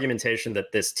line of argumentation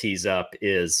that this tees up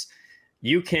is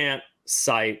you can't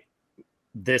cite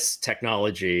this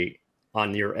technology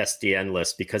on your SDN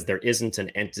list because there isn't an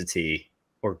entity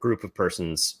or group of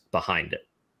persons behind it,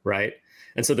 right?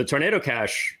 And so the Tornado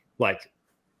Cash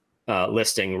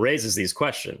listing raises these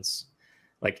questions.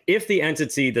 Like, if the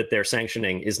entity that they're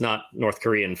sanctioning is not North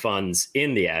Korean funds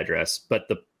in the address, but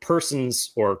the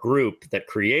persons or group that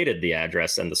created the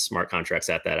address and the smart contracts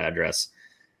at that address,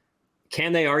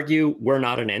 can they argue we're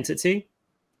not an entity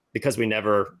because we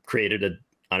never created a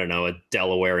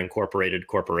Delaware incorporated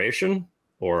corporation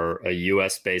or a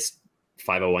US-based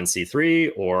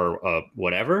 501c3 or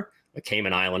whatever, a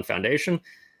Cayman Island foundation?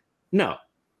 No,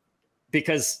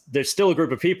 because there's still a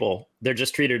group of people. They're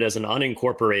just treated as an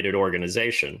unincorporated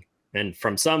organization. And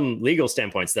from some legal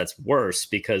standpoints, that's worse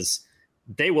because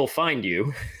they will find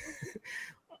you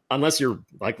unless you're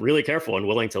really careful and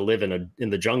willing to live in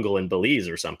the jungle in Belize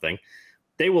or something.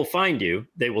 They will find you.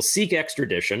 They will seek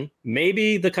extradition.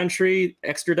 Maybe the country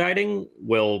extraditing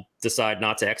will decide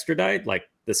not to extradite.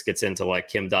 This gets into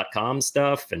Kim.com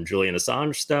stuff and Julian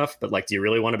Assange stuff. But do you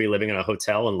really want to be living in a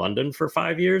hotel in London for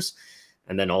 5 years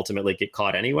and then ultimately get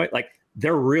caught anyway?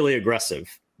 They're really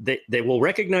aggressive. They will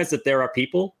recognize that there are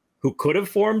people who could have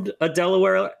formed a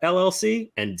Delaware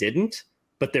LLC and didn't,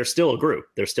 but they're still a group.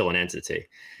 They're still an entity.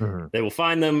 Mm-hmm. They will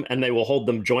find them and they will hold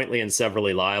them jointly and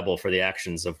severally liable for the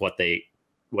actions of what they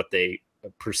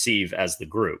perceive as the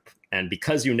group. And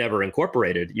because you never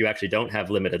incorporated, you actually don't have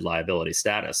limited liability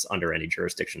status under any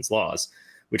jurisdiction's laws,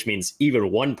 which means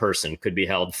even one person could be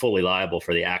held fully liable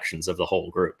for the actions of the whole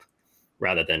group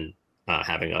rather than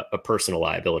having a personal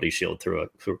liability shield through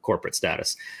corporate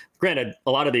status. Granted,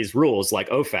 a lot of these rules, like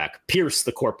OFAC, pierce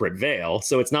the corporate veil.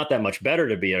 So it's not that much better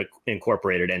to be an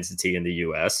incorporated entity in the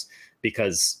US,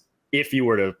 because if you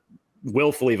were to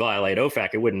willfully violate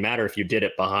OFAC, it wouldn't matter if you did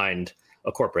it behind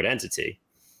a corporate entity,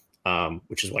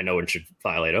 which is why no one should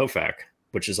violate OFAC,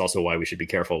 which is also why we should be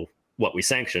careful what we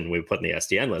sanction we put in the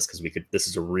SDN list, because this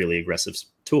is a really aggressive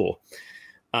tool.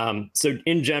 So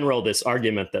in general, this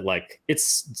argument that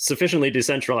it's sufficiently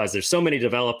decentralized, there's so many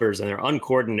developers and they're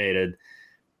uncoordinated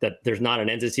that there's not an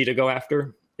entity to go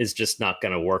after is just not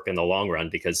going to work in the long run,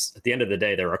 because at the end of the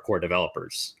day, there are core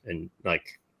developers and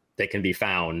they can be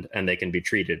found and they can be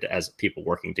treated as people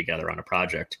working together on a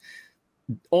project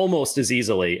almost as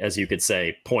easily as you could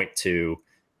say point to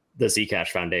the Zcash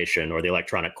Foundation or the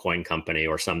Electronic Coin Company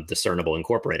or some discernible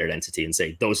incorporated entity and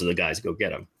say, those are the guys, go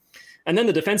get them. And then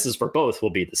the defenses for both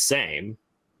will be the same.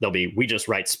 They'll be, we just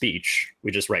write speech,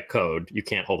 we just write code, you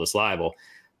can't hold us liable.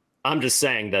 I'm just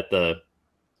saying that the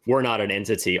we're not an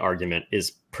entity argument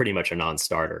is pretty much a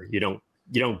non-starter. You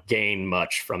don't gain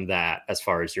much from that as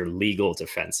far as your legal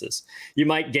defenses. You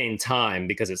might gain time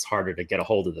because it's harder to get a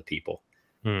hold of the people.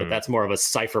 But that's more of a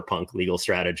cypherpunk legal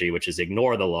strategy, which is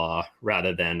ignore the law,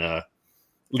 rather than a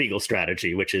legal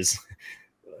strategy, which is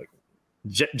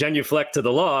genuflect to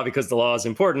the law because the law is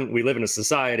important. We live in a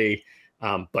society,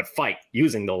 but fight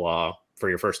using the law for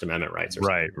your First Amendment rights. Or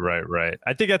Right.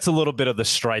 I think that's a little bit of the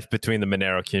strife between the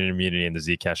Monero community and the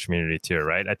Zcash community too,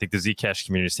 right? I think the Zcash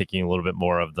community is taking a little bit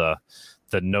more of the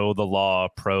know the law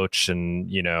approach, and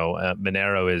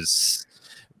Monero is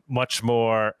much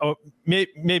more.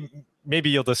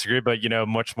 Maybe you'll disagree, but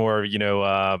much more,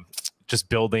 just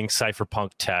building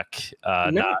cypherpunk tech,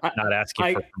 not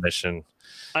asking for permission.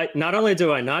 Not only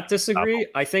do I not disagree,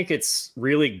 I think it's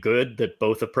really good that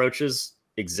both approaches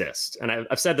exist. And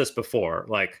I've said this before,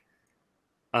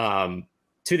 to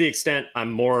the extent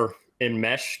I'm more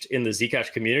enmeshed in the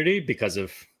Zcash community because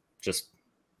of just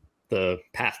the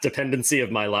path dependency of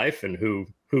my life and who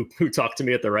talked to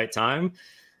me at the right time,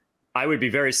 I would be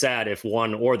very sad if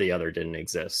one or the other didn't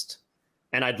exist.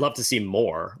 And I'd love to see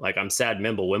more. I'm sad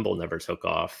Mimblewimble never took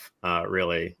off,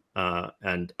 really.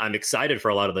 And I'm excited for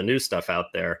a lot of the new stuff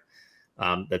out there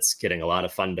that's getting a lot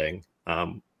of funding.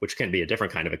 which can be a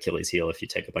different kind of Achilles heel if you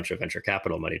take a bunch of venture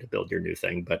capital money to build your new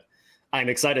thing. But I'm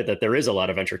excited that there is a lot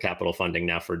of venture capital funding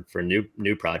now for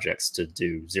new projects to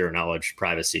do zero knowledge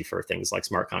privacy for things like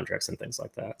smart contracts and things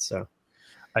like that. So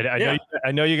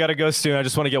I know you got to go soon. I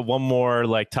just want to get one more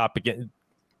topic,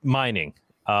 mining.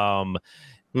 Are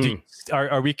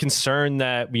we concerned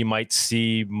that we might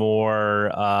see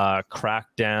more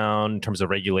crackdown in terms of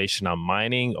regulation on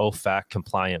mining, OFAC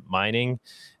compliant mining,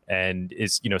 and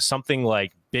is something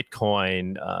like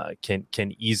Bitcoin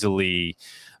can easily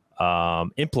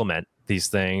implement these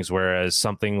things, whereas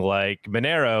something like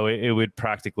Monero, it would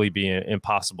practically be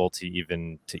impossible to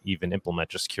even implement?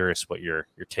 Just curious what your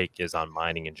take is on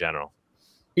mining in general.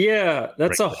 Yeah,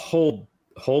 that's a whole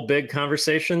big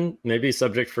conversation, maybe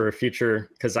subject for a future,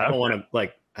 because I want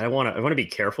to be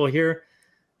careful here.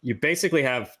 You basically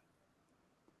have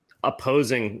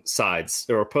opposing sides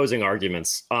or opposing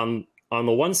arguments. On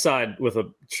the one side, with a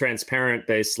transparent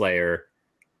base layer,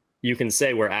 you can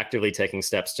say we're actively taking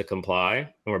steps to comply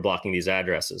and we're blocking these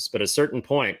addresses. But at a certain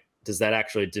point, does that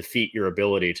actually defeat your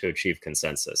ability to achieve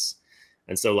consensus?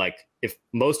 And so if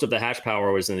most of the hash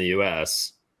power was in the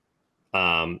US,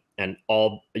 and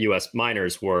all US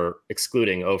miners were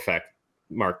excluding OFAC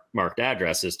marked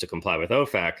addresses to comply with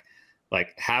OFAC,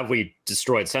 have we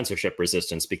destroyed censorship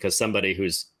resistance because somebody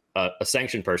who's a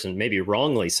sanctioned person, maybe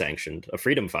wrongly sanctioned, a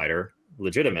freedom fighter,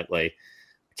 legitimately,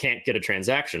 can't get a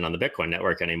transaction on the Bitcoin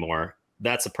network anymore?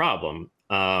 That's a problem.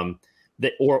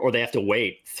 Or they have to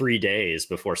wait 3 days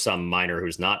before some miner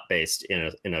who's not based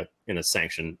in a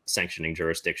sanctioning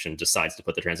jurisdiction decides to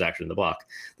put the transaction in the block.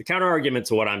 The counter argument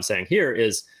to what I'm saying here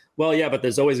is, well, yeah, but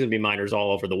there's always going to be miners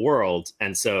all over the world,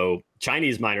 and so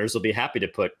Chinese miners will be happy to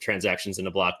put transactions in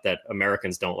a block that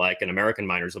Americans don't like, and American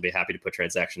miners will be happy to put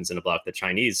transactions in a block that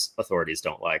Chinese authorities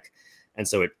don't like, and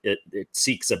so it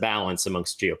seeks a balance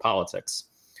amongst geopolitics.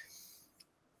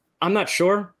 I'm not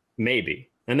sure, maybe.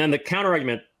 And then the counter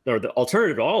argument, or the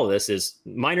alternative to all of this, is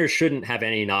miners shouldn't have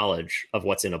any knowledge of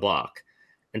what's in a block.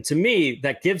 And to me,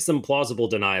 that gives them plausible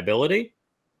deniability,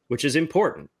 which is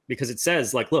important because it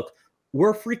says, look,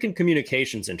 we're freaking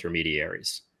communications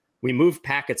intermediaries. We move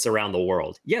packets around the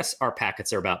world. Yes, our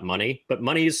packets are about money, but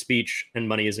money is speech and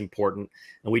money is important.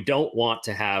 And we don't want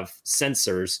to have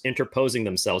censors interposing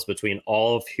themselves between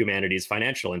all of humanity's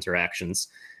financial interactions.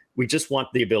 We just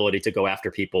want the ability to go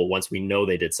after people once we know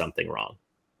they did something wrong,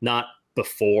 not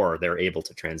before they're able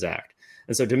to transact.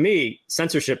 And so to me,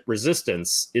 censorship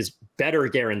resistance is better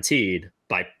guaranteed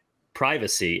by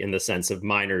privacy, in the sense of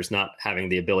miners not having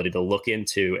the ability to look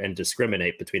into and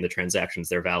discriminate between the transactions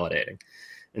they're validating.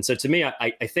 And so to me,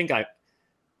 I think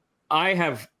I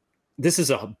have, this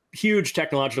is a huge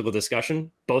technological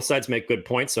discussion. Both sides make good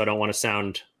points, so I don't want to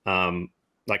sound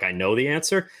like I know the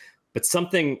answer. But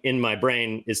something in my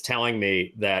brain is telling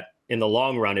me that in the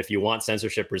long run, if you want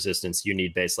censorship resistance, you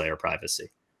need base layer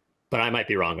privacy. But I might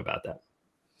be wrong about that.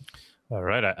 All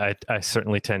right. I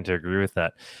certainly tend to agree with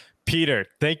that. Peter,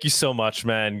 thank you so much,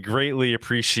 man. Greatly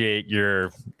appreciate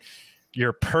your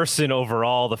person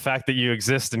overall, the fact that you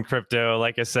exist in crypto.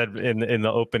 Like I said in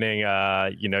the opening,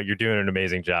 you're doing an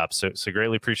amazing job. So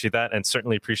greatly appreciate that, and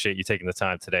certainly appreciate you taking the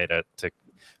time today to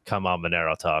come on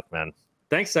Monero Talk, man.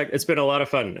 Thanks, Zach. It's been a lot of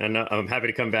fun, and I'm happy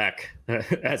to come back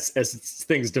as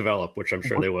things develop, which I'm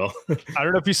sure they will. I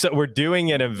don't know if you said, we're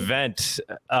stopping an event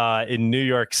in New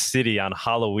York City on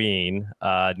Halloween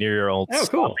near your old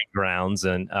stomping grounds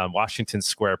in Washington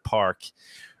Square Park.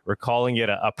 We're calling it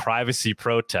a privacy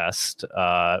protest.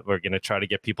 We're going to try to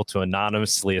get people to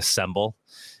anonymously assemble.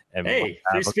 And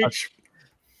free speech.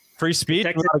 Free speech.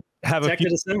 Have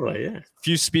a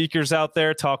few speakers out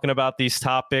there talking about these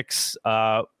topics.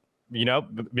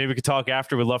 Maybe we could talk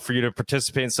after. We'd love for you to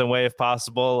participate in some way if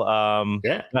possible.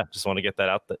 Just want to get that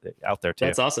out there too.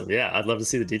 That's awesome. Yeah, I'd love to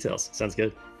see the details. Sounds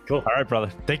good. Cool. All right, brother.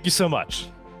 Thank you so much.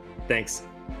 Thanks.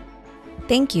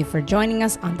 Thank you for joining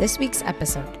us on this week's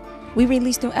episode. We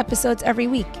release new episodes every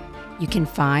week. You can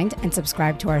find and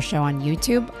subscribe to our show on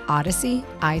YouTube, Odyssey,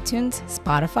 iTunes,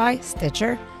 Spotify,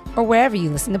 Stitcher, or wherever you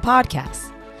listen to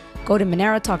podcasts. Go to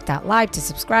monerotalk.live to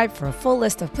subscribe for a full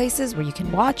list of places where you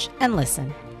can watch and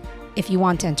listen. If you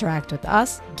want to interact with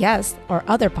us, guests, or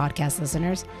other podcast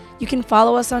listeners, you can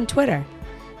follow us on Twitter.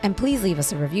 And please leave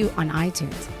us a review on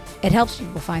iTunes. It helps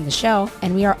people find the show,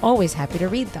 and we are always happy to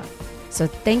read them. So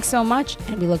thanks so much,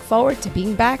 and we look forward to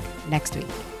being back next week.